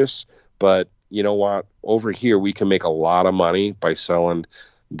purchase, but you know what? Over here, we can make a lot of money by selling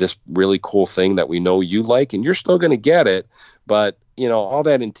this really cool thing that we know you like, and you're still going to get it. But, all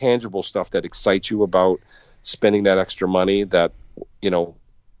that intangible stuff that excites you about spending that extra money that, you know,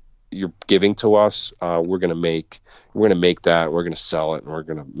 you're giving to us, we're going to make that, we're going to sell it, and we're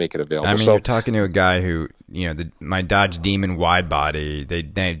going to make it available. I mean, So you're talking to a guy who, my Dodge Demon wide body,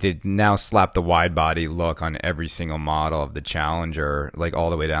 they now slap the wide body look on every single model of the Challenger, like all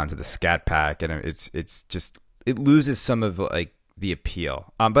the way down to the Scat Pack, and it's just, it loses some of like the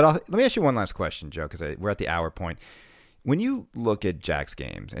appeal. But let me ask you one last question, Joe, because we're at the hour point. When you look at Jack's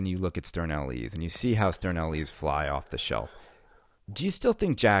games and you look at Stern LEs and you see how Stern LEs fly off the shelf, do you still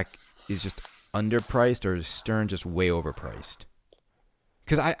think Jack is just underpriced, or is Stern just way overpriced?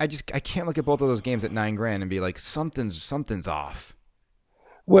 Because I can't look at both of those games at $9,000 and be like, something's off.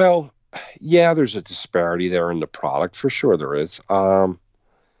 well, yeah, there's a disparity there in the product, for sure there is.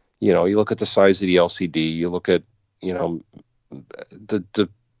 You look at the size of the LCD, you look at, you know,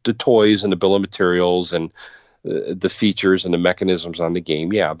 the toys and the bill of materials, and the features and the mechanisms on the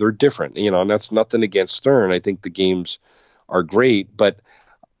game. Yeah, they're different, and that's nothing against Stern. I think the games are great, but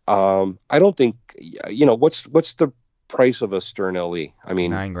I don't think, what's the price of a Stern LE? I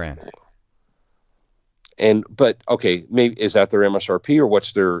mean, $9,000. but okay, maybe is that their MSRP, or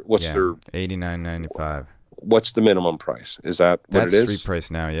Yeah, $89.95. what's the minimum price? Is that what That's it street is?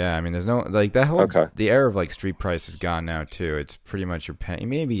 price now. Yeah, I mean, there's no like that whole Okay. the era of like street price is gone now too. It's pretty much you're paying.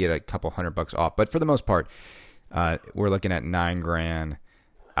 Maybe you get a couple $100 off, but for the most part, we're looking at $9,000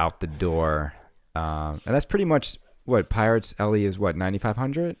 out the door, and that's pretty much what Pirates LE is. What,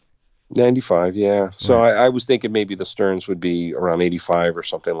 9,500? 95, yeah. So Right. I was thinking maybe the Stearns would be around 85 or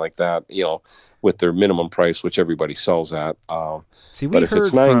something like that, with their minimum price, which everybody sells at. See, But if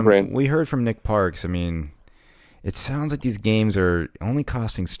it's 9 grand, we heard from Nick Parks. I mean, it sounds like these games are only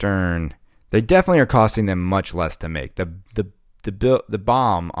costing Stern. They definitely are costing them much less to make. The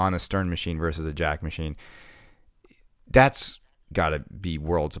bomb on a Stern machine versus a Jack machine, that's got to be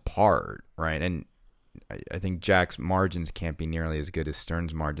worlds apart, right? And I think Jack's margins can't be nearly as good as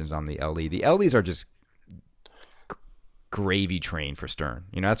Stern's margins on the LE. The LEs are just gravy train for Stern.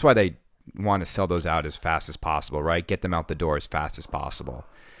 That's why they want to sell those out as fast as possible, right? Get them out the door as fast as possible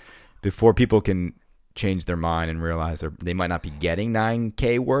before people can change their mind and realize they might not be getting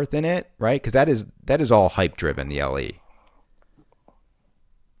 $9,000 worth in it, right? Because that is all hype driven, the LE,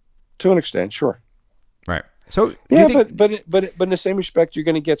 to an extent, sure. right? So do you Yeah, think? but in the same respect, you're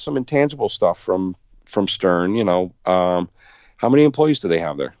going to get some intangible stuff from Stern. How many employees do they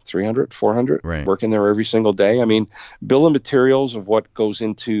have there? 300, 400 Right. working there every single day. I mean, bill of materials of what goes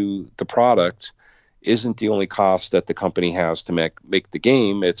into the product isn't the only cost that the company has to make the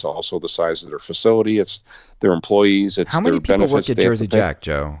game. It's also the size of their facility. It's their employees. It's How many their people benefits work at they have to Jersey pay. Jack,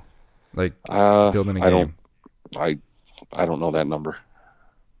 Joe? Like building a I don't game, I I don't know that number.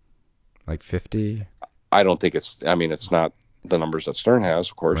 like 50. I don't think it's. I mean, it's not the numbers that Stern has,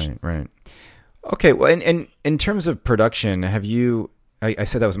 of course. Right, right. Okay, well, and in terms of production, have you? I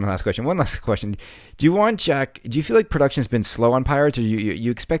said that was my last question. One last question: Do you feel like production's been slow on Pirates, or you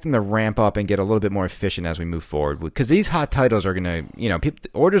expect them to ramp up and get a little bit more efficient as we move forward? Because these hot titles are gonna,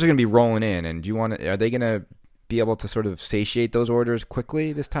 orders are gonna be rolling in, and are they gonna be able to sort of satiate those orders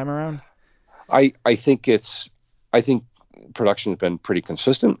quickly this time around? I think production's been pretty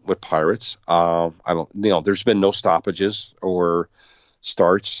consistent with Pirates. I don't, there's been no stoppages or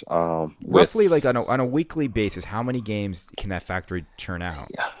starts. Roughly, like on a weekly basis, how many games can that factory churn out?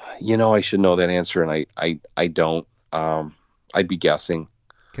 I should know that answer, and I don't. I'd be guessing.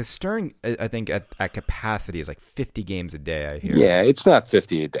 Because Stern, I think at capacity is like 50 games a day. I hear. Yeah, it's not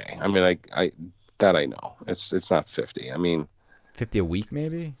 50 a day. I mean, I that I know. It's not 50. I mean, 50 a week,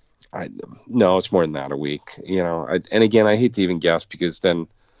 maybe. no, it's more than that a week. And again, I hate to even guess, because then,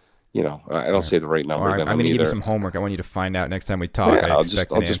 I don't say the right All number, right, then I'm I'm going to give you either. some homework. I want you to find out next time we talk. Yeah, I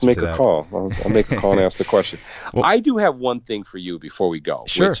expect I'll an just answer make to a that. call. I'll make a call and ask the question. Well, I do have one thing for you before we go,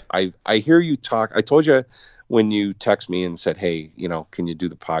 sure. which I hear you talk. I told you when you text me and said, "Hey, can you do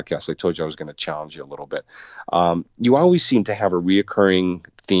the podcast?" I told you I was going to challenge you a little bit. You always seem to have a reoccurring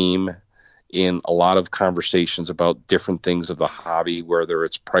theme in a lot of conversations about different things of the hobby, whether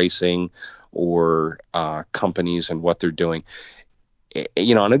it's pricing or companies and what they're doing.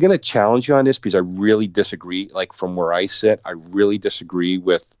 And I'm going to challenge you on this because I really disagree. Like from where I sit, I really disagree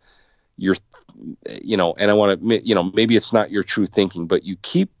with your, and I want to, maybe it's not your true thinking, but you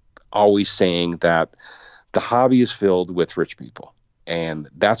keep always saying that the hobby is filled with rich people, and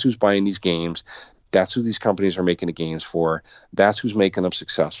that's who's buying these games. That's who these companies are making the games for. That's who's making them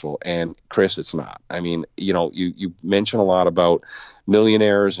successful. And Chris, it's not. I mean, you mention a lot about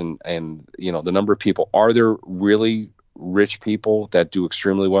millionaires and the number of people. Are there really rich people that do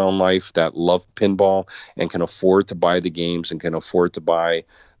extremely well in life that love pinball and can afford to buy the games and can afford to buy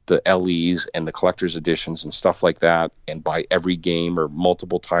the LEs and the collector's editions and stuff like that and buy every game or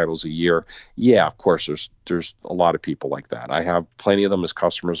multiple titles a year? Yeah, of course there's a lot of people like that. I have plenty of them as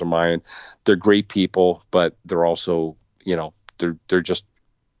customers of mine. They're great people, but they're also, they're just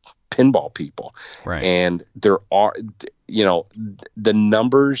pinball people. Right. And there are, the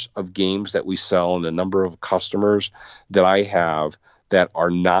numbers of games that we sell and the number of customers that I have that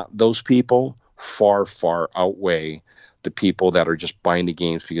are not those people far, far outweigh the people that are just buying the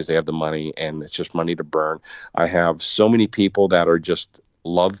games because they have the money and it's just money to burn. I have so many people that are just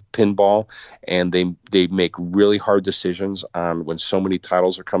love pinball, and they make really hard decisions on when so many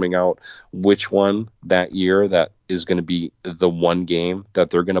titles are coming out, which one that year that is going to be the one game that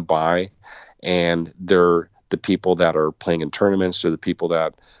they're going to buy. And they're the people that are playing in tournaments, they're the people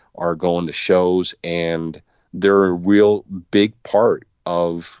that are going to shows, and they're a real big part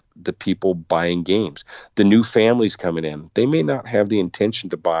of the people buying games. The new families coming in, they may not have the intention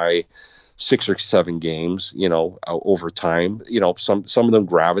to buy 6 or 7 games, over time. Some of them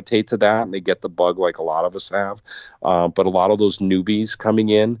gravitate to that and they get the bug like a lot of us have. But a lot of those newbies coming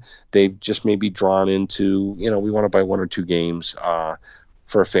in, they just may be drawn into, we want to buy 1 or 2 games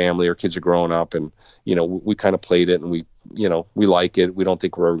for a family, or kids are growing up, and, we kind of played it and we like it. We don't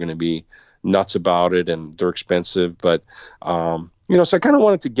think we're ever going to be nuts about it, and they're expensive. But, so I kind of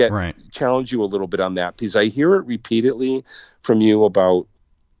wanted to Right. challenge you a little bit on that, because I hear it repeatedly from you about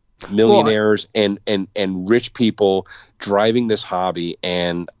Well, millionaires and rich people driving this hobby,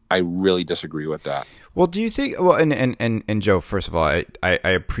 and I really disagree with that. Well, do you think? Well, and Joe, first of all, I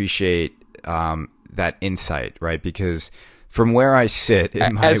appreciate that insight, right? Because from where I sit,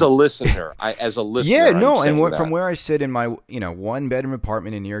 as a listener, yeah, no, I'm saying from where I sit in my 1-bedroom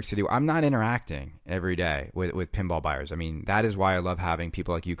apartment in New York City, I'm not interacting every day with pinball buyers. I mean, that is why I love having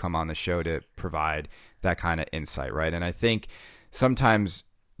people like you come on the show to provide that kind of insight, right? And I think sometimes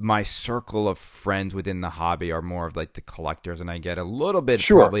my circle of friends within the hobby are more of like the collectors, and I get a little bit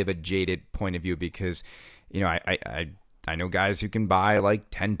probably of a jaded point of view because, I know guys who can buy like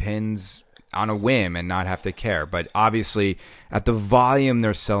 10 pins on a whim and not have to care. But obviously at the volume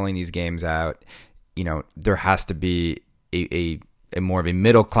they're selling these games out, there has to be a more of a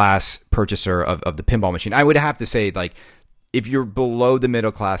middle class purchaser of the pinball machine. I would have to say, like, if you're below the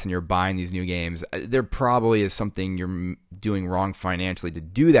middle class and you're buying these new games, there probably is something you're doing wrong financially to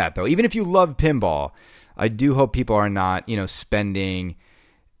do that, though. Even if you love pinball, I do hope people are not, spending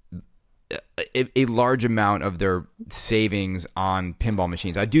a large amount of their savings on pinball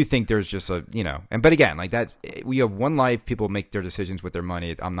machines. I do think there's just but again, like that, we have one life. People make their decisions with their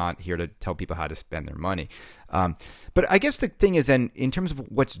money. I'm not here to tell people how to spend their money. But I guess the thing is then, in terms of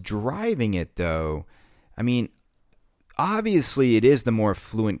what's driving it, though, I mean, obviously, it is the more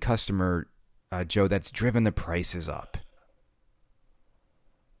affluent customer, Joe, that's driven the prices up.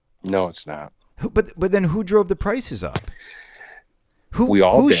 No, it's not. But then who drove the prices up? We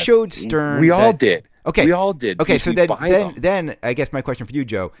all who did. Showed Stern? We all did. Okay, we all did. Okay, so then then I guess my question for you,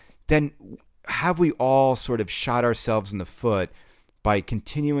 Joe, then have we all sort of shot ourselves in the foot by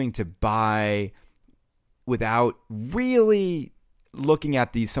continuing to buy without really looking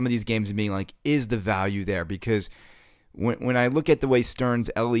at some of these games and being like, is the value there? Because when I look at the way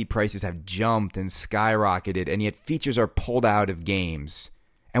Stern's LE prices have jumped and skyrocketed, and yet features are pulled out of games,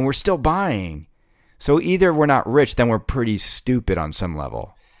 and we're still buying. So either we're not rich, then we're pretty stupid on some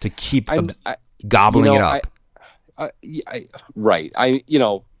level to keep gobbling it up. Right.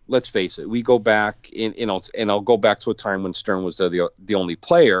 Let's face it. We go back and I'll go back to a time when Stern was the only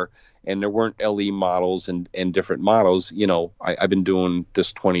player, and there weren't LE models and different models. I've been doing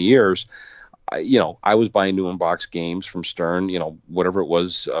this 20 years. I was buying new in-box games from Stern, whatever it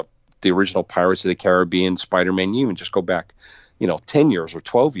was, the original Pirates of the Caribbean, Spider-Man, you even just go back, 10 years or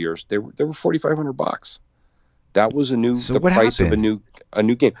 12 years, they were $4,500. That was So the what price of happened? a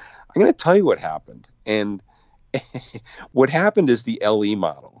new game. I'm going to tell you what happened. And what happened is the LE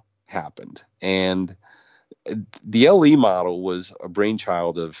model happened. And the LE model was a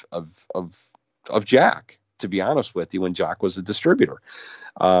brainchild of Jack, to be honest with you, when Jack was a distributor.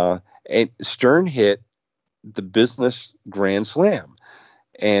 And Stern hit the business grand slam.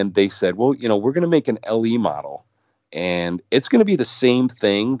 And they said, well, we're going to make an LE model, and it's going to be the same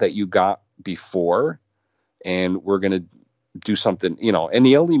thing that you got before, and we're going to do something, and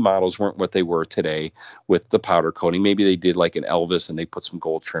the LE models weren't what they were today with the powder coating. Maybe they did like an Elvis and they put some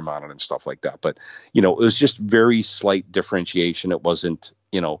gold trim on it and stuff like that. But, it was just very slight differentiation. It wasn't,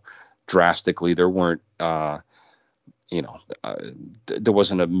 drastically. There weren't, there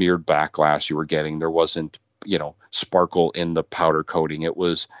wasn't a mirrored back glass you were getting. There wasn't, sparkle in the powder coating.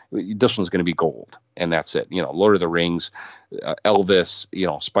 This one's going to be gold, and that's it. Lord of the Rings, Elvis,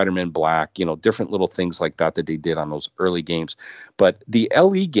 Spider-Man Black, different little things like that they did on those early games. But the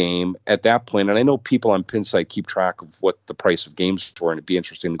LE game at that point, and I know people on Pinside keep track of what the price of games were, and it'd be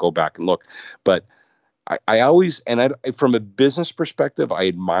interesting to go back and look. But I always, and from a business perspective, I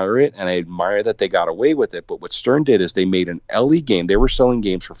admire it, and I admire that they got away with it. But what Stern did is they made an LE game. They were selling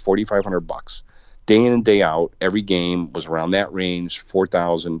games for $4,500. Day in and day out, every game was around that range,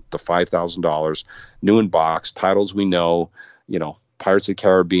 $4,000 to $5,000. New in box, titles we know, Pirates of the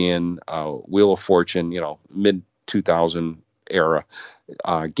Caribbean, Wheel of Fortune, mid 2000 era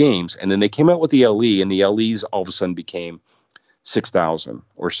games. And then they came out with the LE, and the LEs all of a sudden became 6,000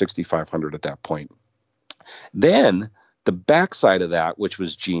 or 6,500 at that point. Then the backside of that, which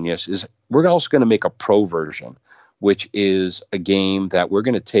was genius, is we're also going to make a pro version, which is a game that we're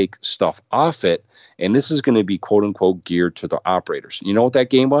going to take stuff off it, and this is going to be quote unquote geared to the operators. You know what that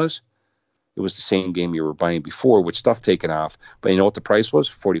game was? It was the same game you were buying before with stuff taken off, but you know what the price was?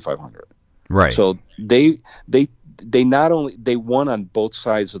 $4,500. Right. So they not only they won on both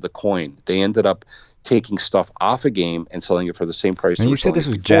sides of the coin. They ended up taking stuff off a game and selling it for the same price. And you said this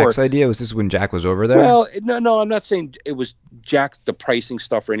was Jack's idea. Was this when Jack was over there? Well, no, I'm not saying it was Jack's, the pricing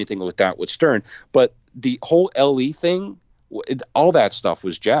stuff or anything with that with Stern, but the whole LE thing, all that stuff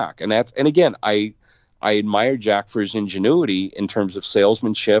was Jack. And again, I admire Jack for his ingenuity in terms of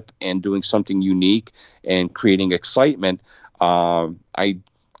salesmanship and doing something unique and creating excitement. I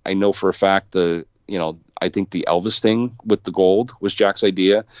know for a fact I think the Elvis thing with the gold was Jack's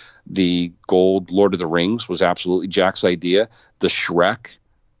idea. The gold Lord of the Rings was absolutely Jack's idea. The Shrek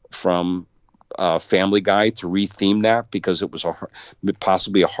from Family Guy to retheme that because it was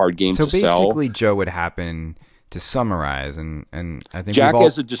possibly a hard game to sell. So basically, Joe, what happened, to summarize, and I think Jack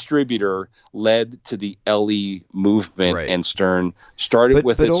as a distributor led to the LE movement, right. And Stern started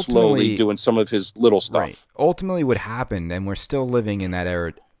with it slowly, doing some of his little stuff. Right. Ultimately, what happened, and we're still living in that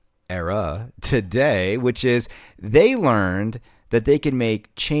era today, which is they learned that they could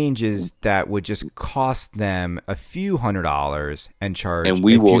make changes that would just cost them a few $100s and charge and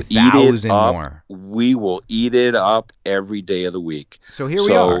we a will few eat it thousand more. We will eat it up every day of the week. So here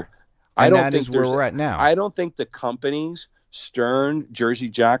we are. And that is where we're at now. I don't think the companies, Stern, Jersey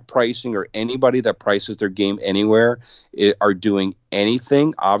Jack Pricing, or anybody that prices their game anywhere are doing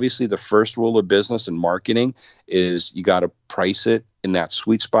anything. Obviously, the first rule of business and marketing is you got to price it in that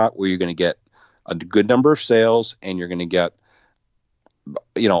sweet spot where you're going to get a good number of sales and you're going to get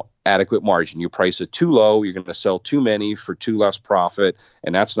adequate margin. You price it too low, you're going to sell too many for too less profit,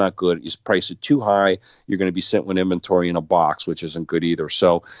 and that's not good. You price it too high, you're going to be sent with inventory in a box, which isn't good either.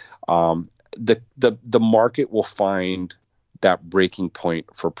 So the market will find that breaking point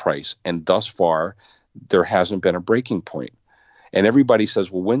for price, and thus far there hasn't been a breaking point. And everybody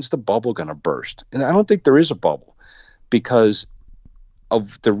says, well, when's the bubble going to burst? And I don't think there is a bubble, because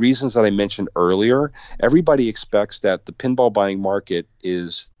of the reasons that I mentioned earlier. Everybody expects that the pinball buying market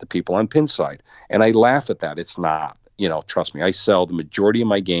is the people on Pinside. And I laugh at that. It's not. Trust me, I sell the majority of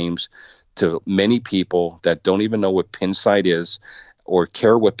my games to many people that don't even know what Pinside is or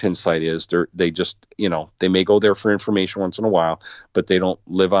care what Pinside is. They just, they may go there for information once in a while, but they don't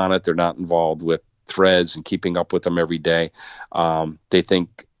live on it. They're not involved with threads and keeping up with them every day. They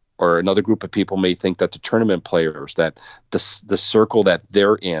think, or another group of people may think that the tournament players, that the circle that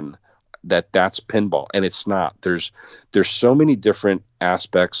they're in that's pinball, and it's not. There's so many different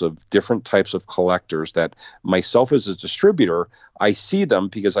aspects of different types of collectors that myself as a distributor, I see them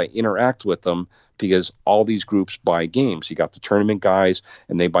because I interact with them, because all these groups buy games. You got the tournament guys,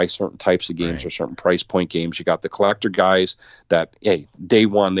 and they buy certain types of games Right. or certain price point games. You got the collector guys that, hey, day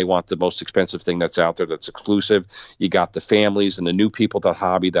one, they want the most expensive thing that's out there that's exclusive. You got the families and the new people that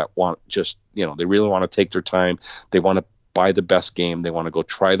hobby that want just, they really want to take their time. They want to buy the best game. They want to go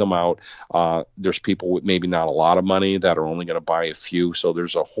try them out. There's people with maybe not a lot of money that are only going to buy a few. So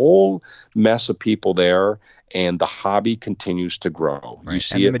there's a whole mess of people there, and the hobby continues to grow. You Right.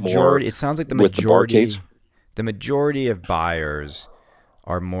 see And the it more majority, it sounds like with the barcades. the majority of buyers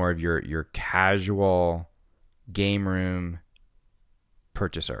are more of your casual game room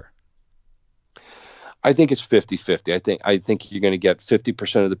purchaser. I think it's 50-50. I think you're going to get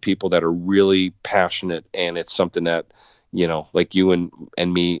 50% of the people that are really passionate, and it's something that, like you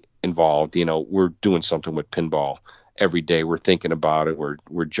and me involved, we're doing something with pinball every day. We're thinking about it. We're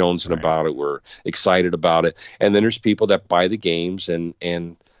jonesing Right. about it. We're excited about it. And then there's people that buy the games and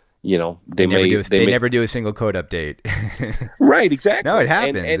They never do a single code update. right, exactly. No, it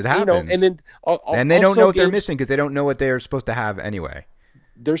happens. And It happens. and then And they don't know what they're games. missing because they don't know what they're supposed to have anyway.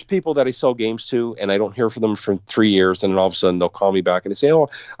 There's people that I sell games to, and I don't hear from them for 3 years, and then all of a sudden they'll call me back and they say, "Oh,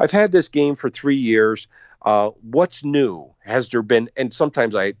 I've had this game for 3 years. What's new? Has there been?" And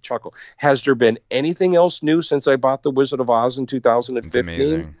sometimes I chuckle. Has there been anything else new since I bought The Wizard of Oz in It's 2015?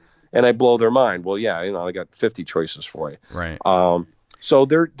 amazing. And I blow their mind. Well, yeah, I got 50 choices for you. Right. So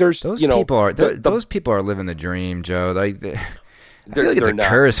there's Those people are those people are living the dream, Joe. Like I feel like it's a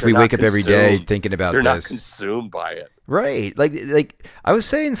curse. We wake up every day thinking about they're this. They're not consumed by it. Right. Like I was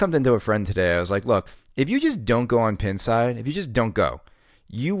saying something to a friend today. I was like, look, if you just don't go on Pinside, if you just don't go,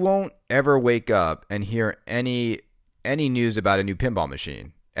 you won't ever wake up and hear any news about a new pinball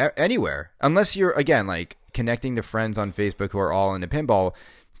machine anywhere, unless you're, again, like connecting to friends on Facebook who are all into pinball.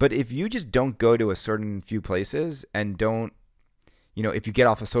 But if you just don't go to a certain few places and don't, if you get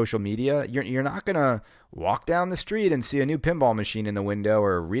off of social media, you're not going to walk down the street and see a new pinball machine in the window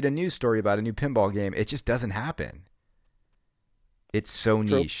or read a news story about a new pinball game. It just doesn't happen. It's so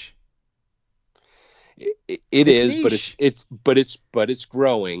True. niche. It It's is, niche. but it's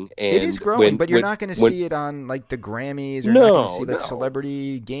growing. And It is growing, but you're not going to see it on like the Grammys, or not going to see like no.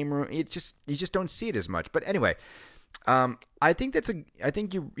 celebrity game room. You just don't see it as much. But anyway, I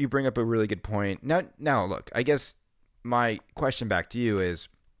think you bring up a really good point. Now look, I guess my question back to you is,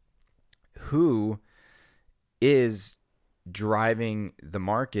 who is driving the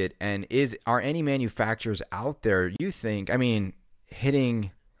market, and are any manufacturers out there you think,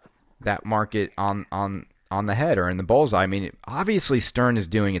 hitting that market on the head or in the bullseye? I mean, obviously Stern is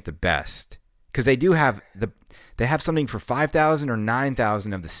doing it the best because they have something for 5,000 or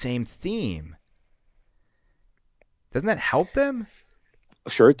 9,000 of the same theme. Doesn't that help them?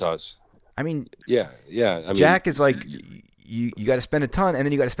 Sure, it does. I mean, Yeah. Jack is like, you got to spend a ton, and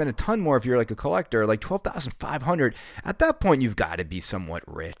then you got to spend a ton more if you're like a collector, like 12,500. At that point, you've got to be somewhat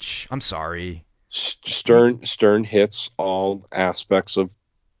rich. I'm sorry. Stern hits all aspects of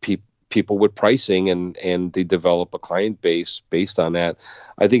people with pricing, and they develop a client base based on that.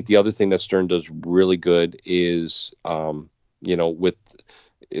 I think the other thing that Stern does really good is, with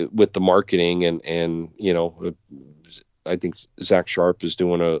the marketing and I think Zach Sharp is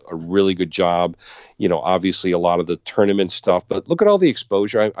doing a really good job. Obviously a lot of the tournament stuff, but look at all the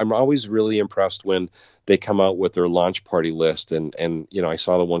exposure. I'm always really impressed when they come out with their launch party list. And I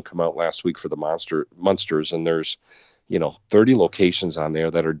saw the one come out last week for the Munsters, and there's, 30 locations on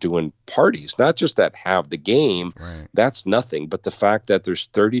there that are doing parties, not just that have the game. Right. That's nothing. But the fact that there's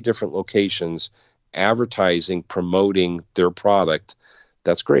 30 different locations advertising, promoting their product,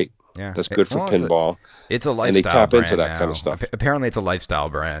 that's great. Yeah, That's good for pinball. It's a lifestyle and they tap brand into that now. kind of stuff. Apparently, it's a lifestyle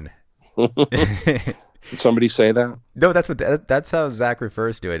brand. Did somebody say that? No, that's how Zach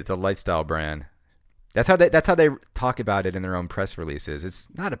refers to it. It's a lifestyle brand. That's how they talk about it in their own press releases. It's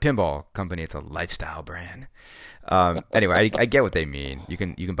not a pinball company. It's a lifestyle brand. Anyway, I get what they mean. You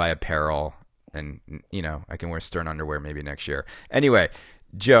can buy apparel, and I can wear Stern underwear maybe next year. Anyway,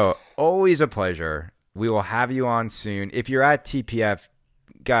 Joe, always a pleasure. We will have you on soon. If you're at TPF,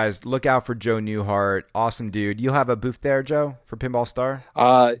 guys, look out for Joe Newhart. Awesome dude. You'll have a booth there, Joe, for Pinball Star?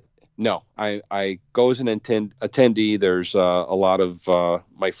 No, I go as an attendee. There's a lot of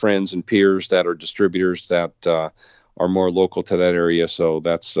my friends and peers that are distributors that are more local to that area, so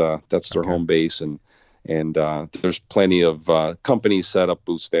that's their home base, and there's plenty of companies set up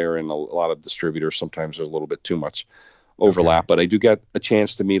booths there, and a lot of distributors. Sometimes there's a little bit too much overlap, but I do get a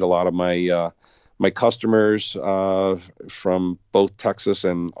chance to meet a lot of my my customers from both Texas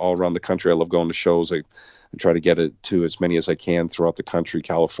and all around the country. I love going to shows. I try to get it to as many as I can throughout the country,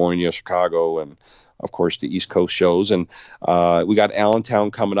 California, Chicago, and of course the East Coast shows. And we got Allentown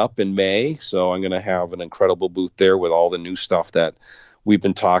coming up in May, so I'm going to have an incredible booth there with all the new stuff that we've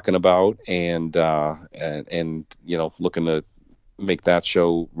been talking about, and looking to make that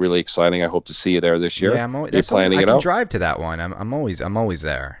show really exciting. I hope to see you there this year. Yeah, You're planning I it can out? drive to that one. I'm always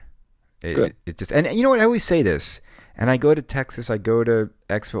there. Good. It just, and you know what, I always say this, and I go to Texas, I go to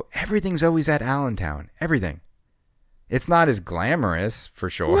Expo, everything's always at Allentown. Everything. It's not as glamorous,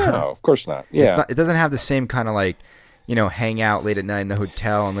 for sure. No, of course not. Yeah. It doesn't have the same kind of like, hang out late at night in the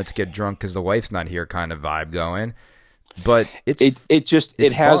hotel and let's get drunk because the wife's not here kind of vibe going. But it has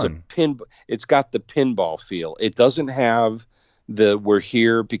fun. It's got the pinball feel. It doesn't have the we're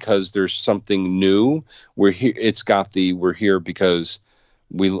here because there's something new. We're here. It's got the we're here because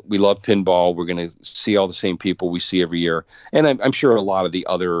we love pinball. We're going to see all the same people we see every year, and I'm sure a lot of the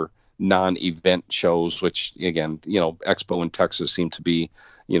other non-event shows, which again, Expo in Texas seem to be,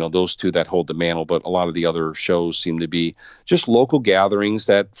 those two that hold the mantle, but a lot of the other shows seem to be just local gatherings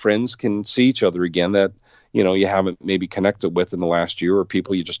that friends can see each other again that, you haven't maybe connected with in the last year, or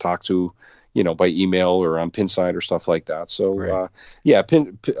people you just talk to, by email or on Pinside or stuff like that. So, Right.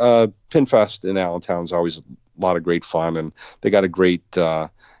 Pinfest in Allentown is always a lot of great fun, and they got a great, the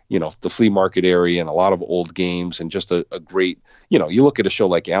flea market area and a lot of old games, and just a great, you look at a show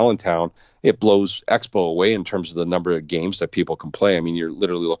like Allentown, it blows Expo away in terms of the number of games that people can play. I mean, you're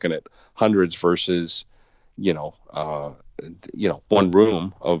literally looking at hundreds versus, one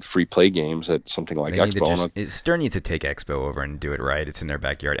room of free play games at something like Expo. Stern needs to take Expo over and do it right. It's in their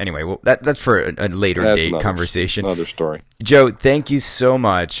backyard. Anyway, well, that's for a later date conversation. Another story. Joe, thank you so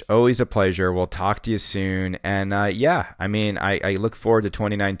much. Always a pleasure. We'll talk to you soon. And I look forward to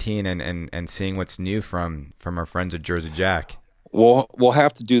 2019 and seeing what's new from our friends at Jersey Jack. We'll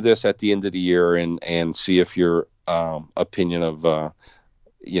have to do this at the end of the year and see if your opinion of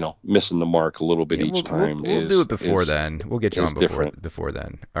missing the mark a little bit each time. We'll do it before then. We'll get you on before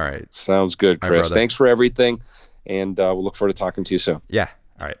then. All right. Sounds good, Chris. Thanks for everything, and we'll look forward to talking to you soon. Yeah.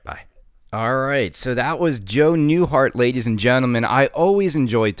 All right. Bye. All right. So that was Joe Newhart, ladies and gentlemen. I always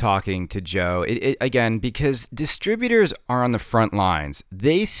enjoy talking to Joe, again, because distributors are on the front lines.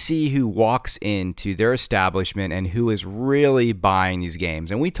 They see who walks into their establishment and who is really buying these games.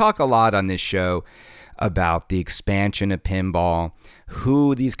 And we talk a lot on this show about the expansion of pinball,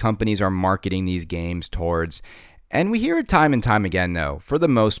 who these companies are marketing these games towards. And we hear it time and time again, though, for the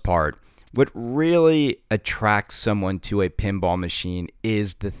most part, what really attracts someone to a pinball machine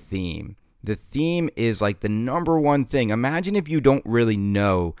is the theme. The theme is like the number one thing. Imagine if you don't really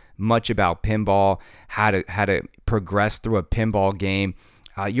know much about pinball, how to progress through a pinball game.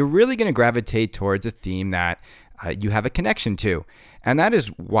 You're really going to gravitate towards a theme that you have a connection to. And that is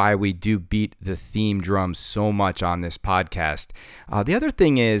why we do beat the theme drum so much on this podcast. The other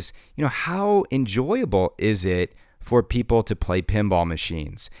thing is, how enjoyable is it for people to play pinball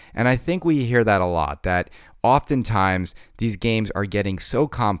machines? And I think we hear that a lot, that oftentimes these games are getting so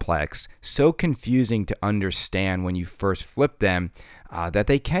complex, so confusing to understand when you first flip them, that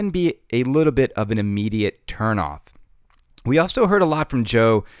they can be a little bit of an immediate turnoff. We also heard a lot from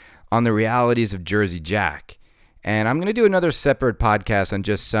Joe on the realities of Jersey Jack. And I'm going to do another separate podcast on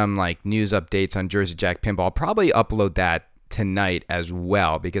just some news updates on Jersey Jack Pinball. I'll probably upload that tonight as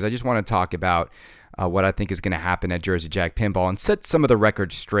well, because I just want to talk about what I think is going to happen at Jersey Jack Pinball and set some of the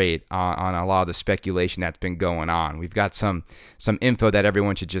records straight on a lot of the speculation that's been going on. We've got some info that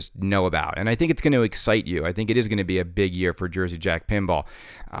everyone should just know about, and I think it's going to excite you. I think it is going to be a big year for Jersey Jack Pinball.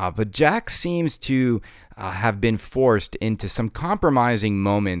 But Jack seems to have been forced into some compromising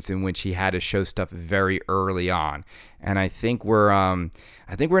moments in which he had to show stuff very early on, and I think we're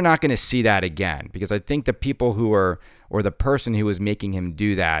not going to see that again, because I think the people or the person who was making him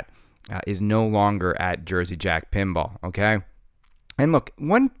do that is no longer at Jersey Jack Pinball. Okay. And look,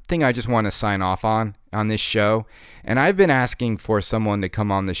 one thing I just want to sign off on this show, and I've been asking for someone to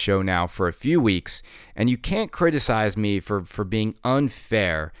come on the show now for a few weeks, and you can't criticize me for being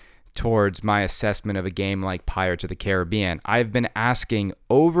unfair towards my assessment of a game like Pirates of the Caribbean. I've been asking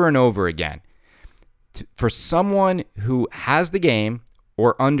over and over again for someone who has the game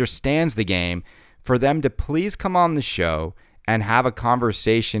or understands the game, for them to please come on the show and have a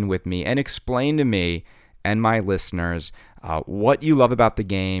conversation with me and explain to me and my listeners what you love about the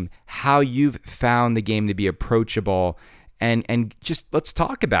game, how you've found the game to be approachable, and just let's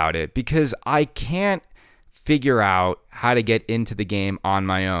talk about it, because I can't figure out how to get into the game on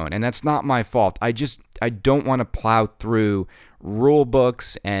my own, and that's not my fault. I don't want to plow through rule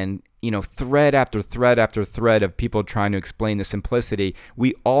books and thread after thread after thread of people trying to explain the simplicity,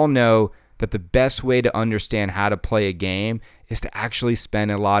 we all know that the best way to understand how to play a game is to actually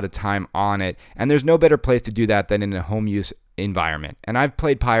spend a lot of time on it. And there's no better place to do that than in a home use environment. And I've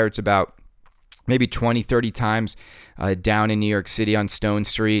played Pirates about maybe 20, 30 times down in New York City on Stone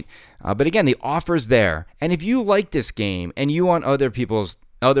Street. But again, the offer's there. And if you like this game and you want other people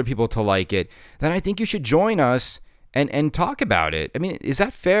to like it, then I think you should join us and talk about it. I mean, is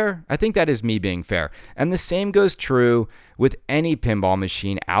that fair? I think that is me being fair. And the same goes true with any pinball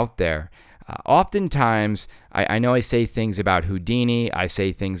machine out there. Oftentimes, I know I say things about Houdini, I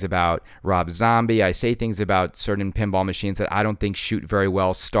say things about Rob Zombie, I say things about certain pinball machines that I don't think shoot very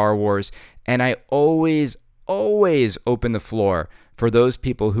well, Star Wars, and I always open the floor for those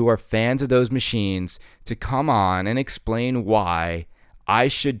people who are fans of those machines to come on and explain why I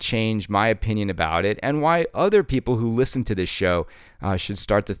should change my opinion about it and why other people who listen to this show should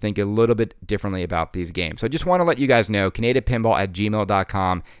start to think a little bit differently about these games. So I just want to let you guys know,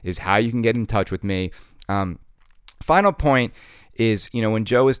 canadianpinball@gmail.com is how you can get in touch with me. Final point is, when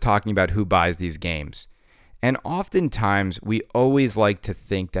Joe is talking about who buys these games, and oftentimes we always like to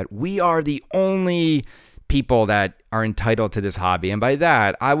think that we are the only people that are entitled to this hobby. And by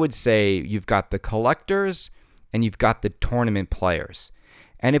that, I would say you've got the collectors and you've got the tournament players.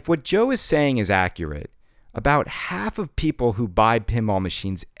 And if what Joe is saying is accurate, about half of people who buy pinball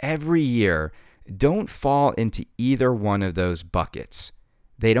machines every year don't fall into either one of those buckets.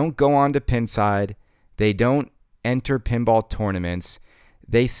 They don't go on to Pinside. They don't enter pinball tournaments.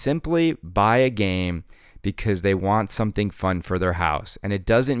 They simply buy a game because they want something fun for their house. And it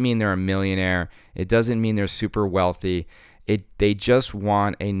doesn't mean they're a millionaire. It doesn't mean they're super wealthy. They just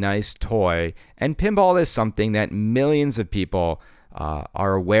want a nice toy. And pinball is something that millions of people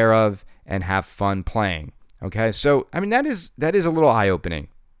are aware of and have fun playing. Okay, so I mean that is a little eye-opening,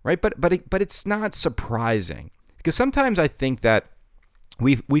 right? But it's not surprising, because sometimes I think that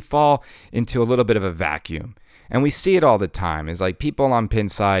we fall into a little bit of a vacuum, and we see it all the time. It's like people on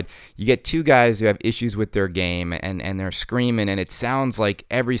Pinside, you get two guys who have issues with their game and they're screaming, and it sounds like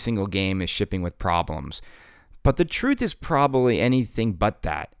every single game is shipping with problems. But the truth is probably anything but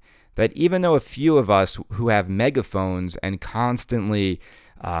that. That even though a few of us who have megaphones and constantly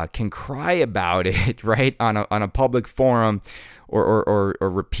can cry about it, right, on a public forum or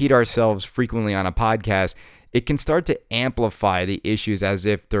repeat ourselves frequently on a podcast, it can start to amplify the issues as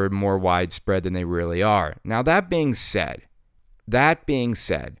if they're more widespread than they really are. Now, that being said,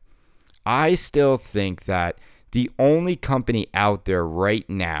 I still think that the only company out there right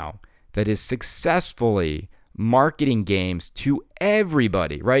now that is successfully marketing games to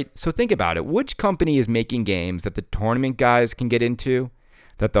everybody, right? So think about it. Which company is making games that the tournament guys can get into,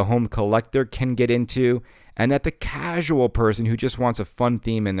 that the home collector can get into, and that the casual person who just wants a fun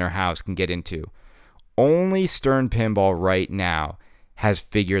theme in their house can get into? Only Stern Pinball right now has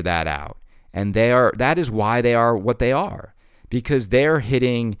figured that out. And that is why they are what they are, because they're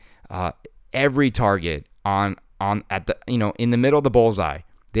hitting every target in the middle of the bullseye.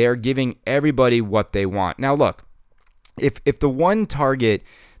 They're giving everybody what they want. Now, look, if the one target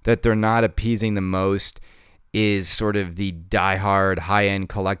that they're not appeasing the most is sort of the diehard high-end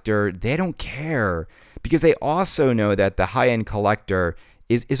collector, they don't care, because they also know that the high-end collector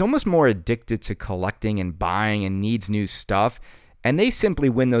is almost more addicted to collecting and buying and needs new stuff. And they simply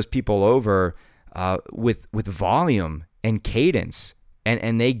win those people over with volume and cadence.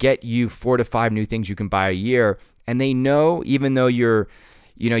 And they get you 4 to 5 new things you can buy a year. And they know, even though you're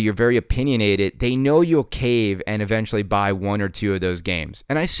very opinionated, they know you'll cave and eventually buy 1 or 2 of those games.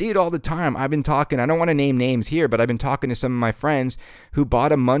 And I see it all the time. I've been talking, I don't want to name names here, but I've been talking to some of my friends who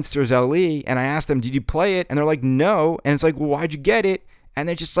bought a Munsters LE, and I asked them, did you play it? And they're like, no. And it's like, well, why'd you get it? And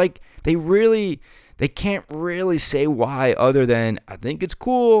they're just like, they can't really say why, other than, I think it's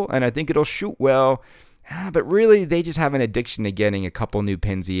cool and I think it'll shoot well. But really, they just have an addiction to getting a couple new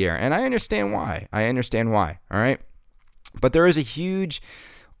pins a year. And I understand why. All right. But there is a huge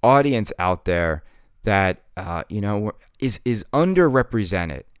audience out there that is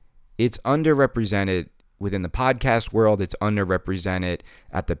underrepresented. It's underrepresented within the podcast world. It's underrepresented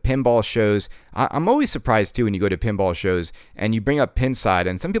at the pinball shows. I'm always surprised too when you go to pinball shows and you bring up Pinside,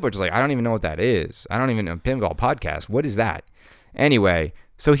 and some people are just like, I don't even know what that is. I don't even know pinball podcast. What is that? Anyway,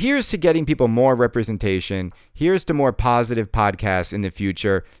 so here's to getting people more representation. Here's to more positive podcasts in the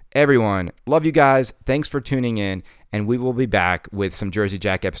future. Everyone, love you guys. Thanks for tuning in. And we will be back with some Jersey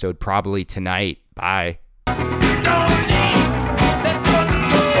Jack episode probably tonight. Bye.